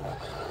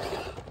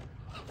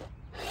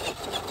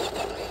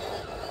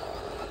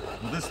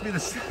 Will this be the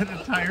set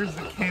of tires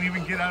that can't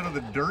even get out of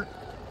the dirt?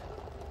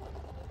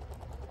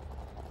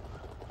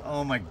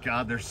 Oh my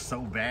God, they're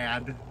so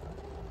bad.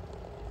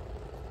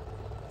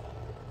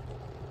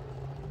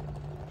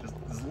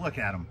 Just look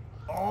at them.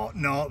 Oh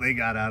no, they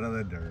got out of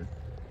the dirt.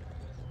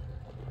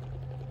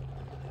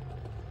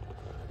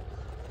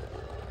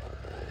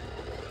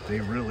 They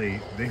really,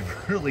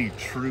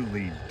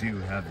 truly do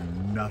have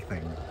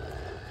nothing.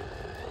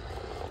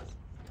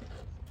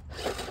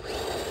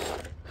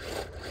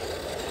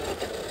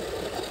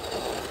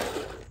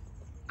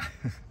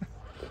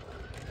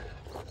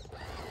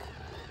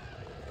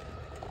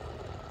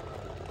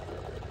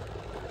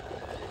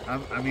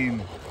 I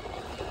mean,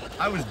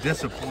 I was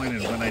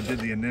disappointed when I did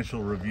the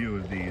initial review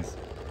of these.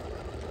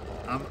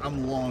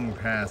 I'm long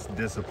past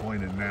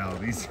disappointed now.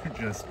 These are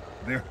just,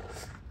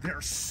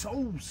 they're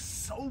so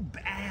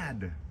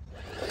bad.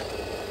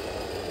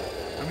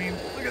 I mean,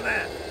 look at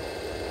that.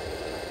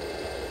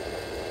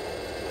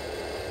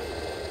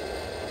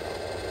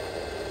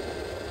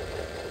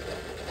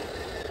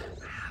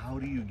 How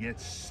do you get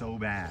so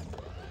bad?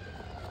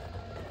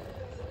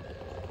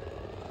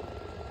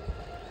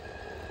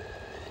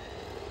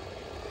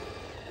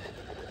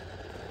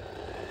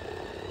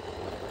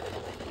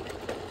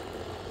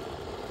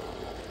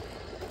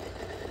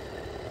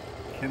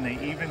 Can they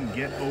even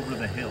get over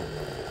the hill?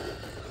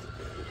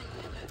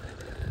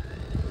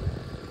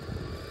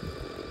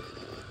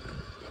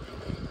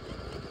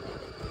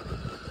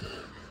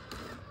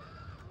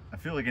 I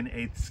feel like an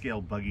 8th scale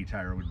buggy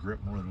tire would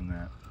grip more than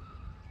that.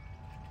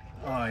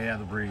 Oh yeah,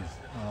 the breeze.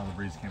 Oh, the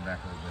breeze came back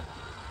a little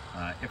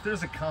bit. If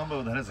there's a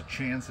combo that has a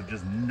chance of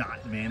just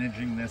not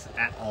managing this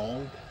at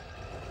all,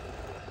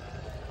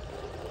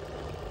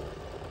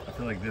 I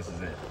feel like this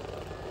is it.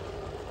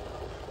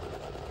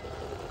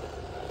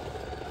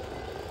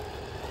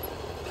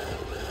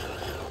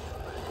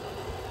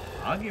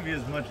 I'll give you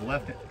as much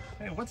left.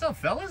 Hey, what's up,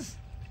 fellas?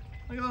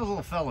 Look at those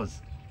little fellas.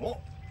 Oh,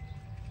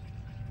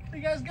 where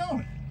you guys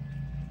going?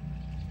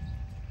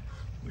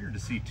 Weird to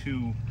see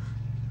two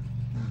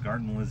little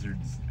garden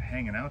lizards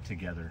hanging out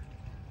together.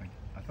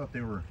 I thought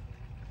they were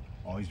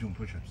always doing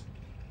push-ups.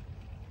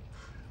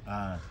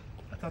 I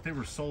thought they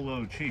were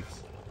solo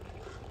chiefs.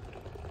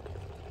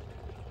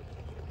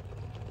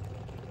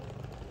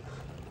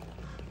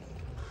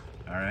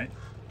 All right,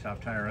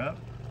 top tire up.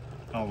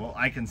 Oh, well,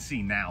 I can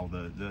see now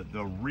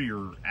the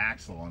rear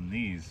axle on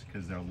these,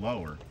 because they're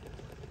lower.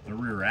 The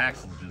rear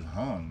axle just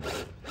hung.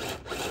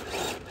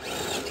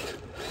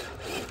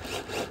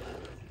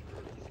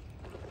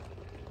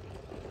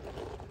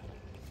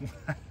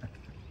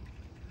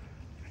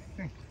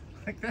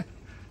 Like that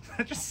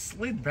just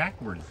slid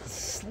backwards.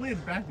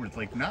 Slid backwards,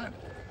 like not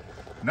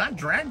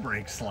drag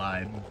brake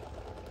slide.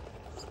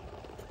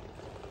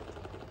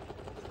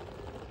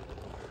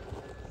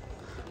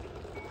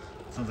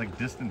 Sounds like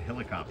distant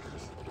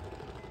helicopters.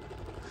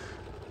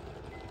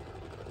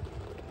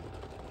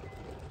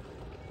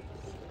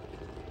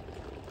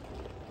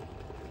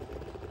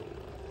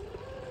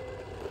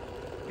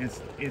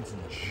 It's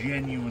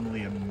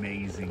genuinely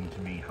amazing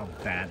to me how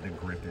bad the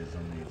grip is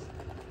on these.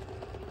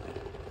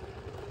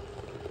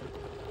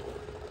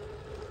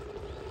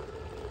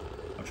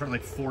 I've tried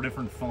like 4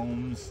 different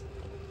foams,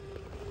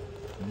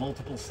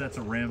 multiple sets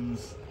of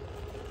rims.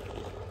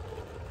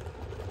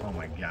 Oh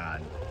my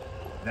God.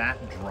 That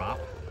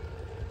drop,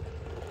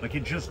 like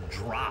it just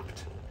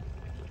dropped.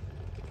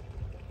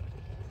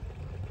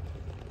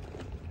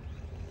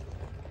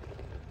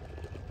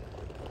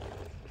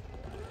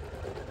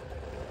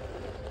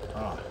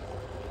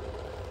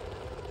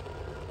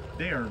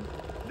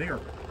 They are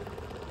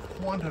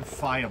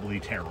quantifiably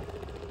terrible.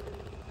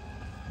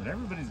 But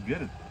everybody's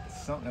good at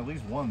at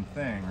least one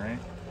thing, right?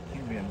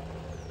 Can't be an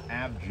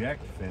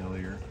abject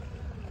failure.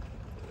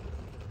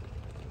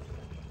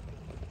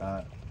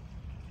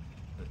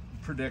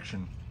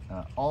 Prediction,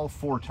 all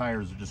 4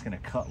 tires are just going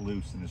to cut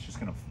loose and it's just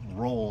going to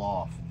roll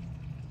off.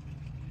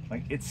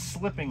 Like, it's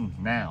slipping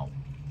now.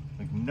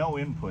 Like, no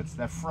inputs.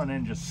 That front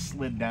end just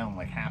slid down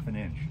like ½ an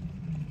inch.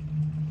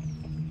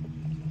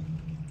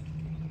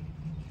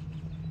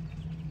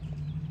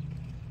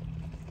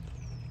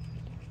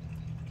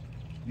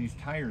 These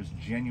tires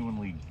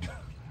genuinely,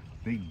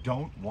 they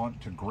don't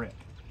want to grip.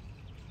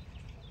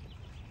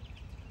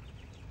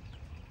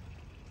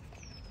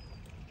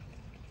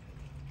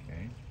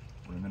 Okay,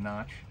 we're in the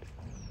notch.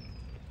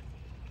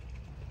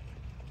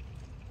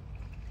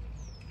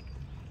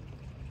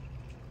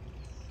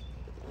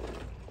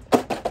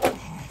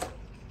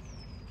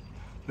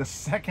 The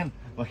second,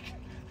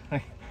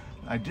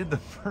 I did the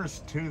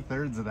first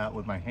 2/3 of that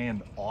with my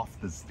hand off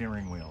the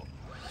steering wheel.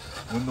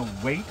 When the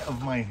weight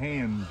of my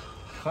hand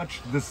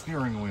touched the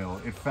steering wheel,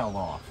 it fell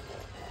off.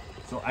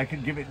 So I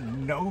could give it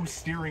no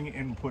steering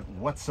input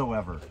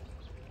whatsoever.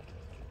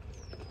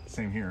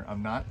 Same here.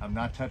 I'm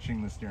not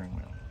touching the steering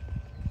wheel.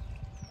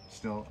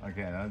 Still,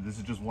 okay, this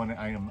is just one.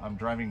 I'm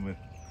driving with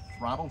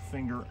throttle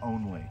finger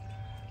only.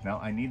 Now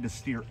I need to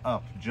steer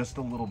up just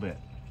a little bit.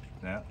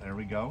 Yeah, there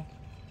we go.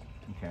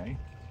 Okay.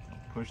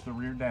 Push the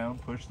rear down,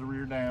 push the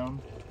rear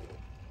down.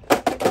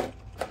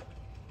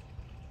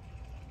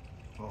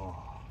 Oh.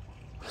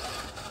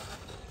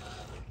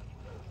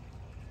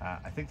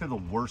 I think they're the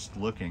worst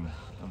looking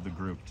of the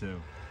group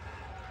too.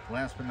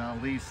 Last but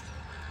not least,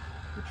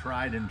 the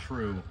tried and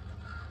true.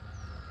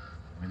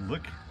 I mean,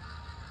 look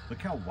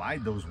how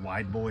wide those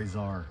wide boys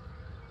are.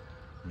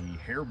 The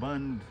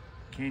hair-bund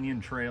canyon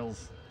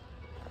trails,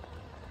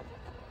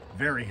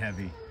 very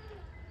heavy.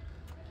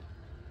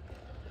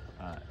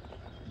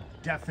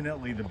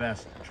 Definitely the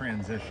best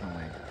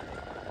transitionally.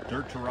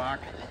 Dirt to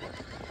rock.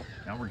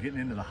 Now we're getting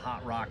into the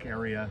hot rock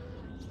area.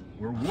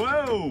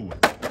 Whoa!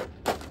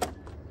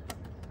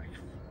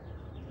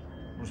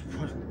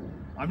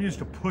 I'm used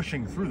to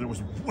pushing through. There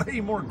was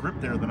way more grip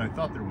there than I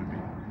thought there would be.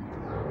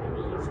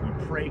 So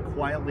we pray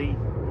quietly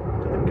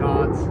to the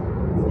gods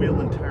of wheel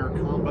and tire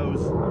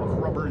combos of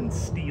rubber and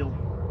steel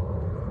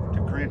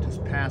to grant us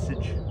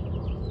passage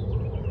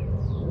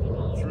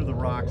through the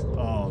rocks.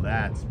 Oh,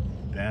 that's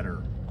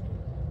better.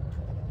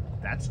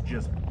 That's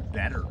just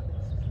better.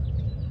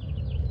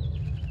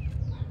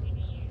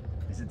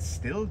 Is it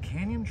still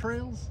canyon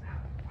trails?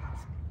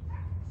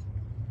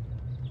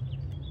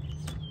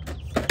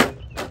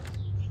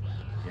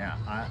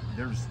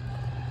 there's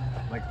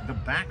like the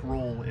back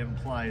roll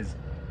implies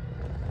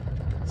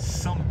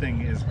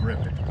something is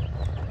gripping.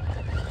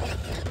 I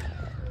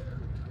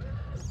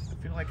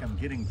feel like I'm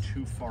getting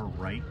too far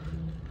right.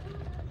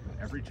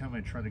 Every time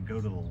I try to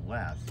go to the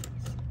left,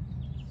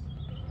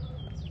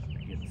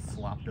 I get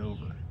flopped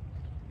over.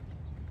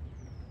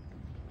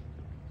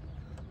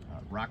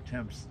 Rock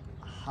temps,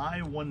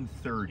 high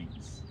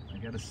 130s. I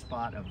got a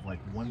spot of like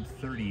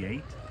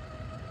 138.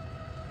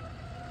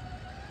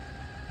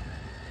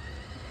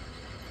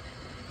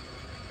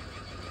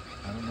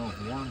 I don't know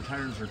if warm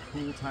tires or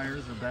cool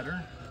tires are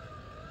better.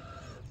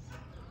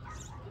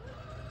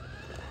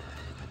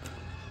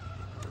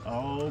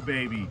 Oh,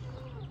 baby.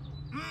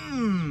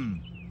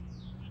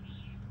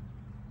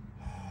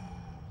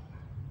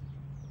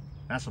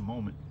 That's a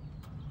moment.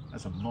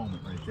 That's a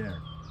moment right there.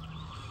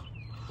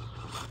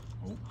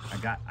 Oh, I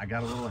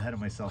got a little ahead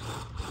of myself.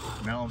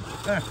 Now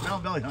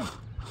I'm belly humped.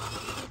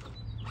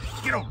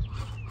 Get over.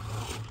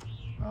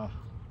 Oh,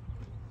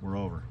 we're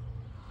over.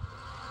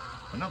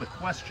 Another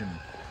question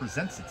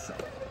presents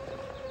itself.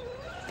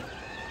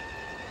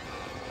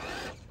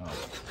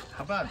 Oh,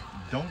 how about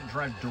don't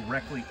drive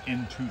directly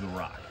into the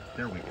rock?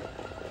 There we go.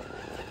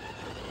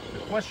 The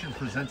question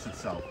presents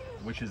itself,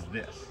 which is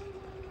this.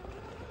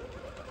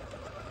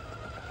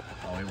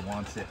 Oh, it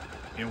wants it.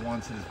 It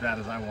wants it as bad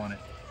as I want it.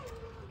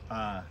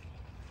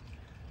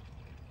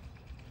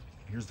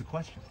 Here's the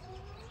question.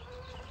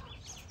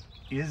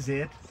 Is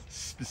it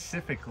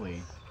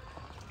specifically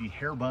the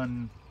hair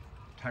bun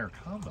tire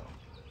combo?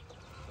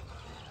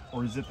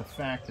 Or is it the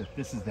fact that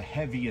this is the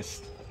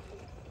heaviest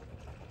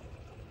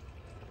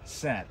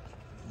set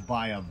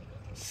by a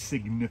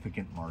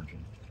significant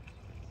margin?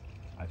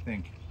 I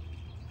think,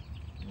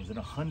 was it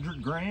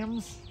 100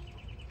 grams?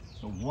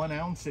 So 1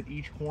 ounce at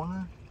each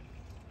corner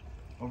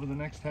over the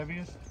next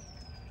heaviest?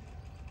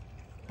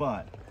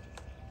 But,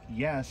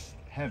 yes,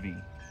 heavy.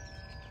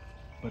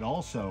 But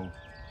also,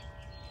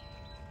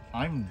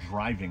 I'm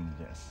driving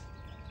this.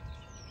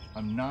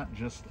 I'm not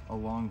just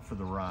along for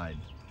the ride.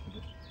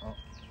 Oh.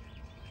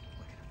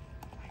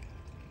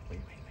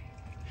 Wait.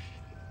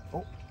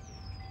 Oh,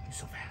 he's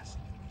so fast.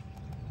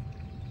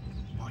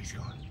 Oh, he's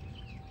gone.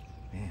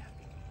 Man.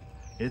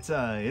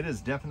 It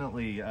is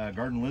definitely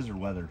garden lizard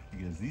weather,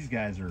 because these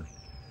guys are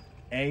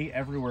A,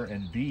 everywhere,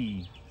 and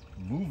B,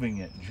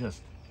 moving at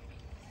just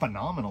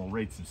phenomenal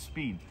rates of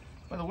speed.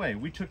 By the way,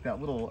 we took that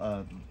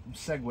little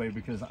segue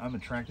because I'm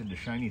attracted to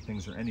shiny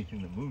things or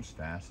anything that moves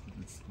fast.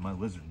 It's my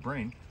lizard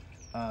brain.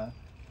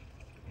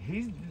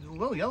 He's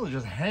Little Yellow's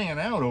just hanging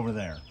out over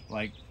there.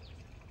 Like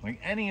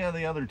any of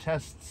the other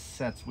test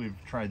sets we've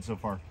tried so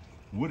far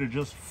would have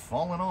just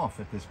fallen off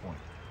at this point.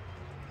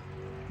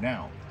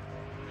 Now,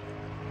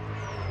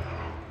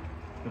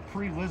 the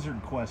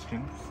pre-lizard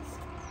question,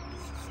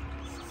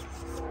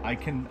 I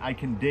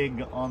can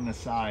dig on the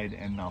side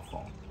and not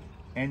fall.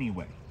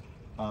 Anyway,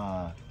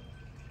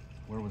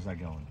 where was I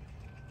going?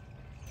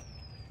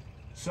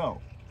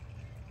 So,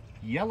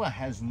 Yella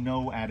has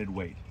no added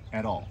weight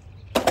at all.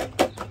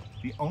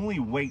 The only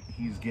weight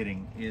he's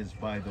getting is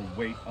by the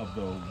weight of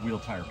the wheel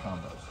tire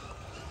combos.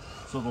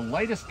 So the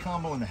lightest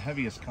combo and the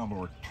heaviest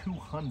combo are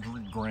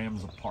 200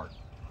 grams apart.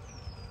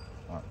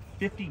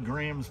 50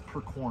 grams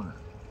per corner.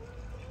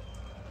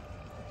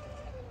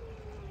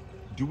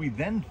 Do we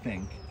then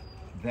think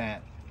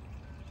that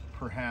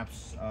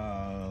perhaps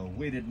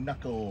weighted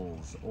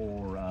knuckles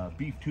or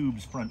beef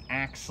tubes front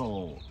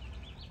axle,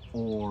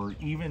 or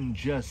even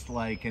just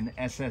like an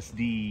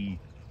SSD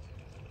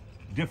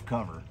diff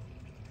cover,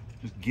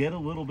 just get a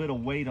little bit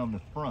of weight on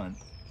the front?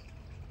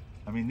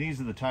 I mean, these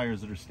are the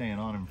tires that are staying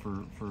on him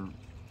for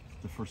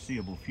the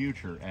foreseeable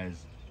future,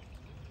 as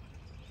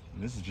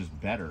this is just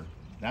better.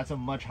 That's a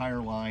much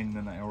higher line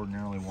than I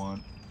ordinarily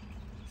want.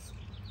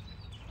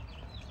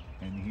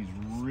 And he's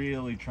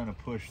really trying to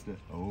push the,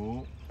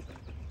 oh,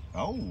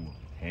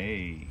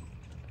 hey.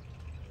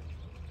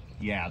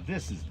 Yeah,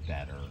 this is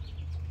better.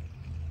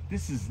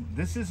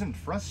 This isn't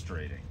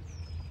frustrating.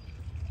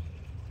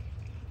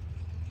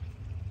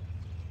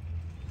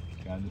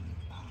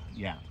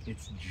 Yeah,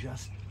 it's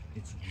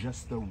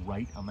just the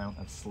right amount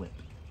of slip.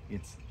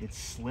 It's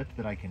slip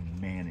that I can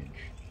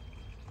manage.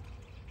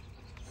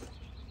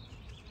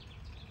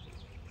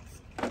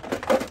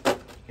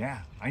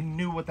 Yeah, I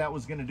knew what that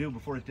was gonna do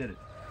before it did it.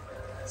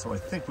 So I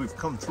think we've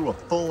come through a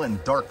full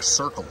and dark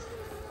circle.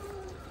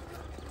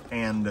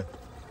 And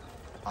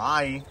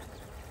I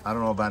don't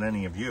know about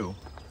any of you,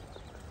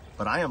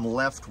 but I am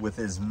left with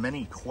as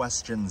many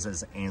questions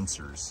as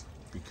answers,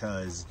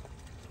 because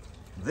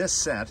this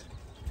set,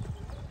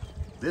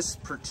 this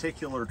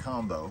particular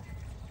combo,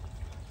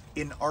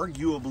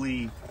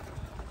 inarguably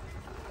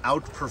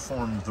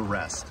outperformed the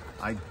rest.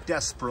 I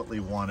desperately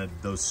wanted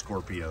those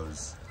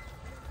Scorpios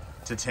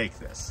to take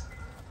this,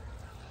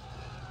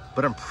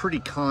 but I'm pretty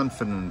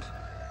confident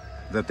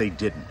that they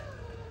didn't.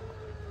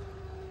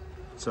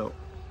 So,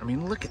 I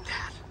mean, look at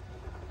that.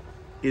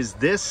 Is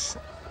this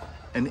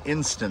an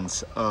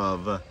instance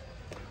of,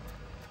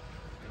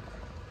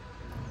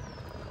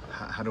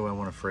 how do I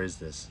want to phrase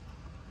this?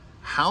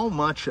 How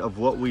much of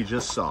what we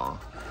just saw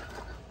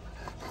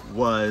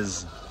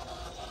was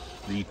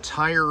the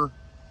tire,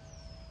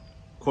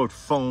 quote,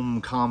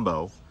 foam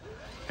combo,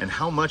 and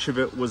how much of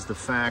it was the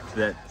fact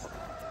that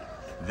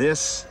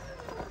this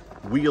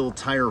wheel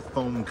tire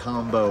foam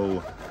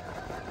combo,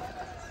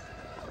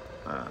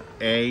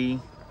 A,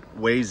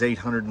 weighs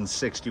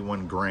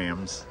 861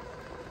 grams,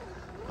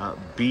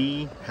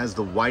 B, has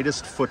the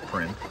widest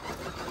footprint,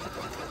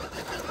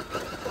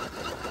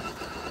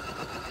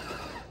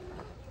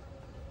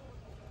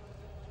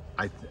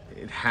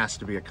 it has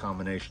to be a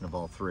combination of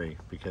all three,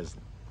 because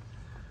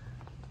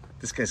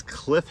this guy's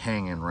cliff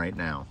hanging right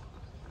now.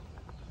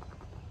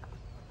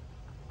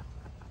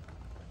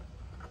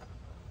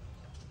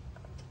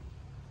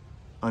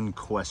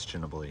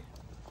 Unquestionably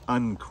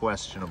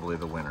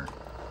the winner.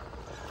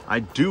 I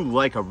do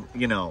like a,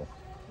 you know,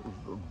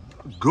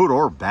 good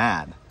or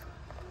bad,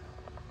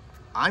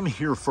 I'm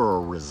here for a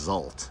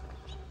result.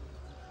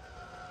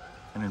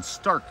 And in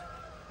stark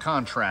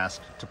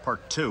contrast to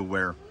part 2,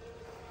 where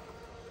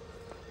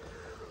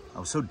I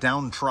was so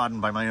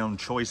downtrodden by my own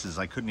choices,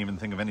 I couldn't even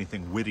think of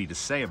anything witty to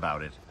say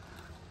about it.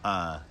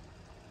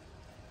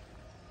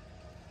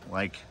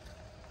 Like,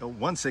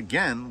 once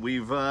again,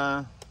 we've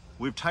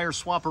tire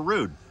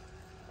swap-a-rooed.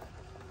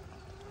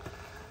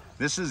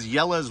 This is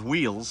Yella's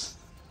wheels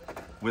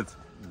with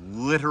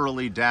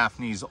literally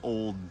Daphne's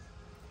old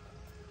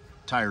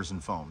tires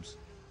and foams.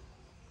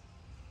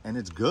 And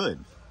it's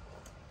good.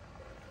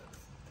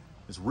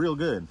 It's real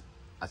good.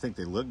 I think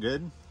they look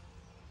good.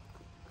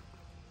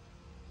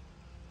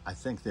 I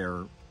think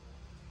they're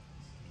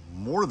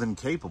more than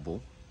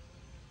capable.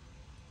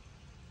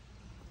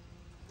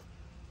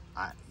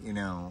 I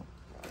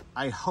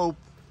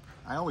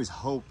always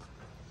hope,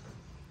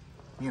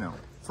 you know,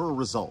 for a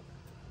result.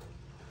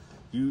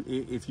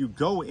 If you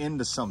go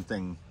into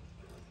something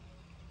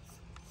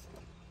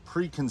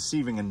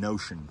preconceiving a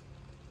notion,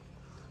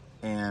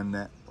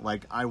 and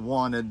like I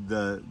wanted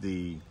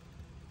the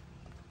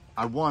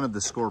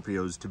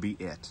Scorpios to be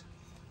it,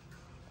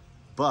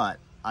 but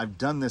I've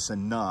done this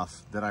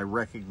enough that I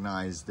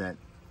recognize that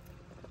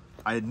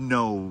I had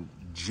no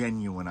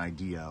genuine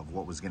idea of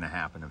what was going to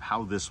happen, of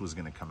how this was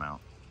going to come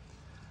out.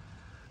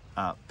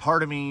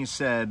 Part of me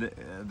said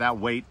that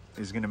weight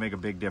is going to make a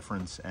big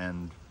difference,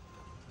 and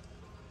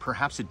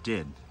perhaps it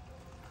did.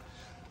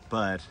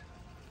 But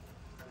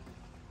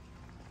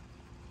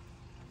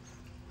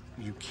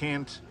you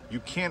can't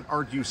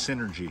argue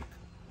synergy,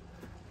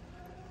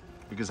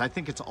 because I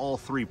think it's all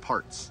three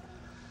parts.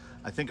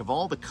 I think of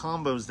all the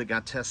combos that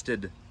got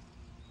tested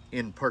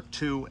in part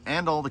 2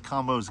 and all the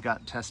combos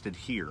got tested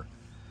here,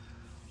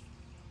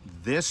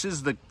 this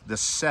is the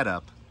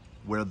setup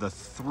where the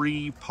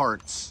three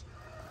parts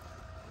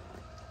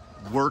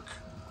work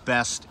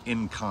best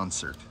in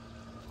concert.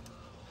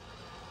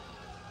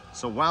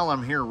 So while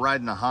I'm here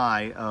riding a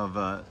high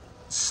of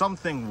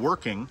something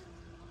working,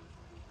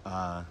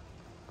 let's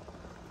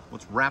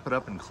wrap it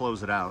up and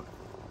close it out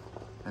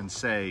and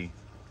say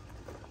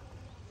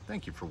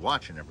thank you for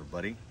watching,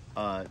 everybody.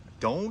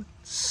 Don't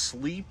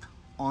sleep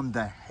on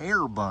the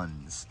hair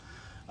buns.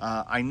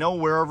 I know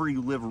wherever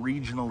you live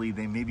regionally,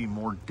 they may be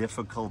more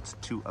difficult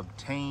to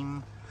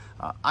obtain.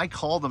 I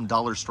call them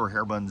dollar store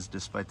hair buns,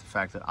 despite the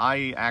fact that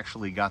I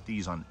actually got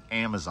these on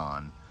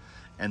Amazon,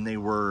 and they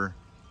were,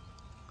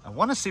 I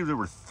want to say they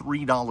were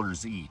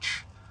 $3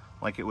 each.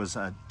 Like it was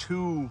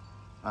 $6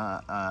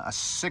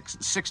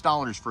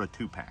 for a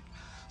 2-pack.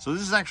 So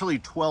this is actually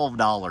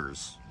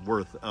 $12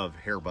 worth of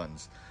hair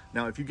buns.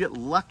 Now, if you get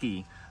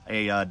lucky,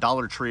 a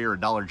Dollar Tree or a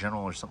Dollar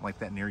General or something like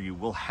that near you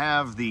will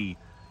have the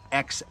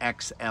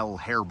XXL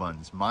hair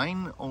buns.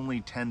 Mine only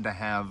tend to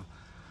have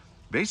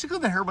basically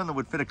the hair bun that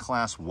would fit a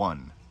class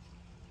 1.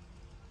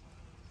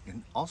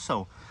 And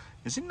also,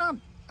 is it not,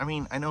 I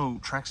mean, I know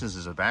Traxxas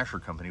is a basher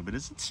company, but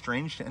is it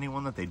strange to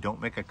anyone that they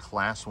don't make a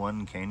class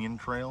 1 canyon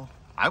trail?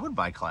 I would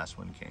buy class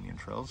 1 canyon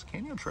trails.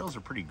 Canyon trails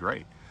are pretty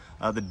great.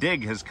 The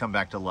dig has come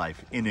back to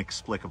life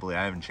inexplicably.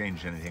 I haven't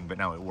changed anything, but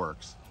now it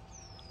works.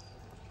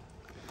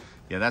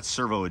 Yeah, that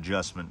servo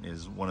adjustment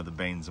is one of the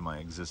banes of my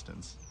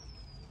existence.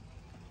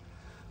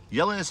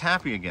 Yella is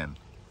happy again,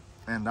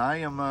 and I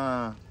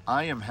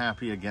am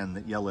happy again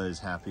that Yella is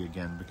happy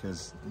again,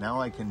 because now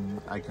I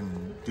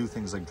can do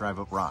things like drive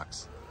up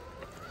rocks.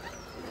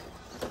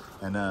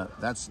 And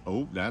that's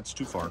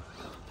too far.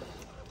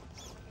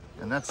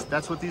 And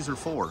that's what these are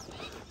for.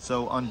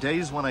 So on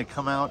days when I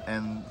come out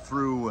and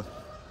through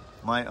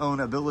my own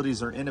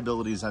abilities or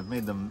inabilities, I've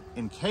made them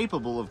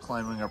incapable of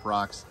climbing up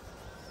rocks,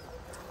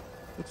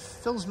 it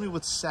fills me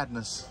with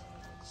sadness.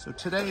 So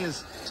today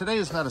is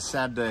not a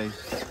sad day.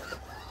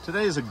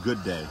 Today is a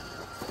good day.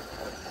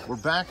 We're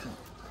back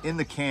in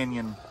the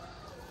canyon,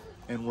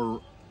 and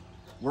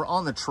we're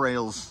on the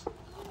trails,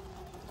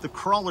 the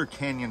Crawler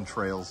Canyon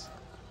trails,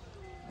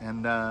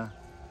 and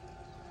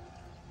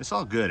it's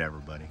all good,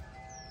 everybody.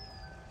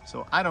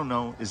 So I don't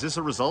know, is this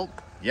a result?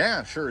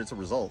 Yeah, sure, it's a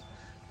result.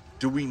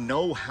 Do we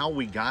know how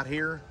we got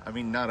here? I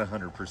mean, not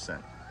 100%.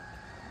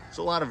 There's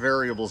a lot of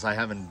variables I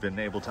haven't been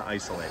able to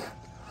isolate.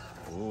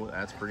 Oh,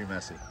 that's pretty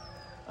messy.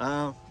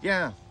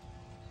 Yeah,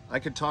 I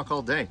could talk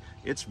all day.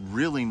 It's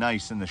really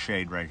nice in the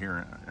shade right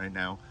here, right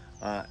now.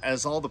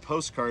 As all the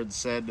postcards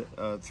said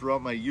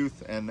throughout my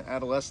youth and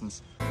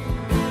adolescence,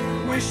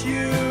 Wish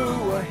you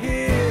were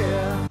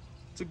here.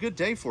 it's a good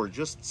day for it.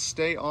 Just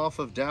stay off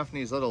of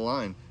Daphne's little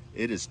line.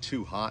 It is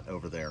too hot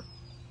over there.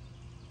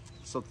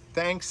 So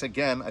thanks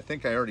again. I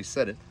think I already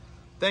said it.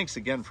 Thanks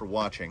again for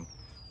watching.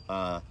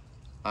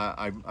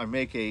 I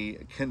make a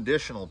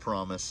conditional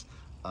promise.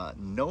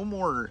 No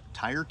more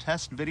tire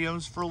test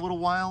videos for a little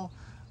while.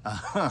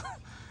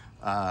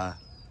 I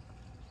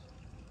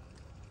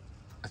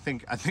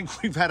think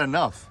we've had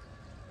enough.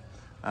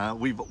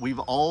 We've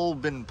all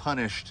been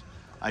punished.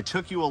 I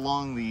took you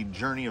along the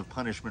journey of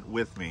punishment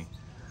with me.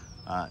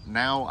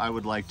 Now I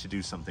would like to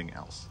do something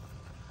else.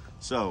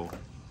 So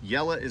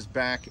Yella is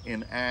back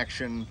in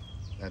action.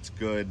 That's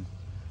good.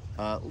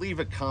 Leave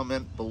a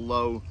comment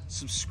below.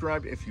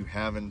 Subscribe if you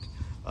haven't.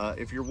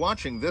 If you're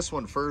watching this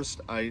one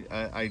first,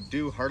 I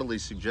do heartily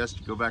suggest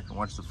you go back and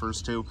watch the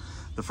first two.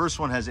 The first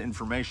one has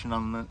information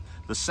on it.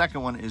 The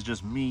second one is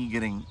just me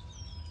getting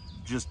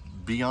just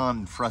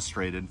beyond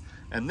frustrated.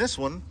 And this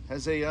one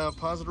has a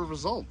positive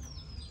result.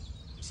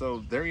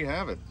 So there you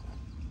have it.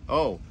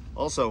 Oh,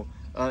 also,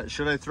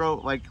 should I throw,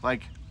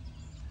 like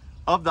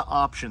of the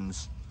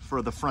options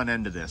for the front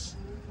end of this,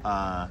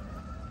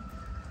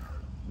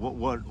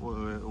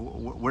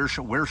 where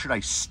should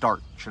I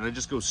start? Should I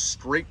just go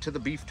straight to the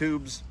beef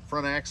tubes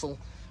front axle?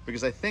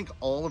 Because I think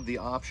all of the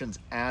options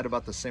add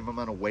about the same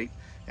amount of weight,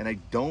 and I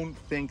don't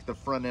think the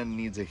front end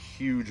needs a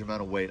huge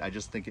amount of weight. I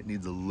just think it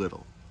needs a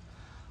little.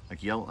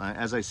 Like Yella,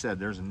 as I said,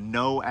 there's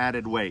no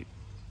added weight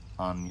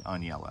on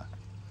Yella.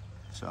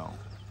 So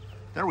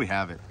there we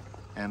have it.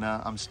 And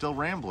I'm still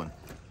rambling.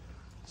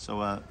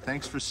 So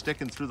thanks for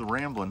sticking through the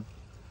rambling.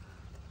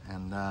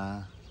 And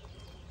I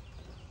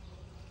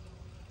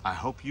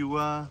hope you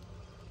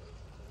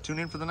tune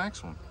in for the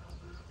next one.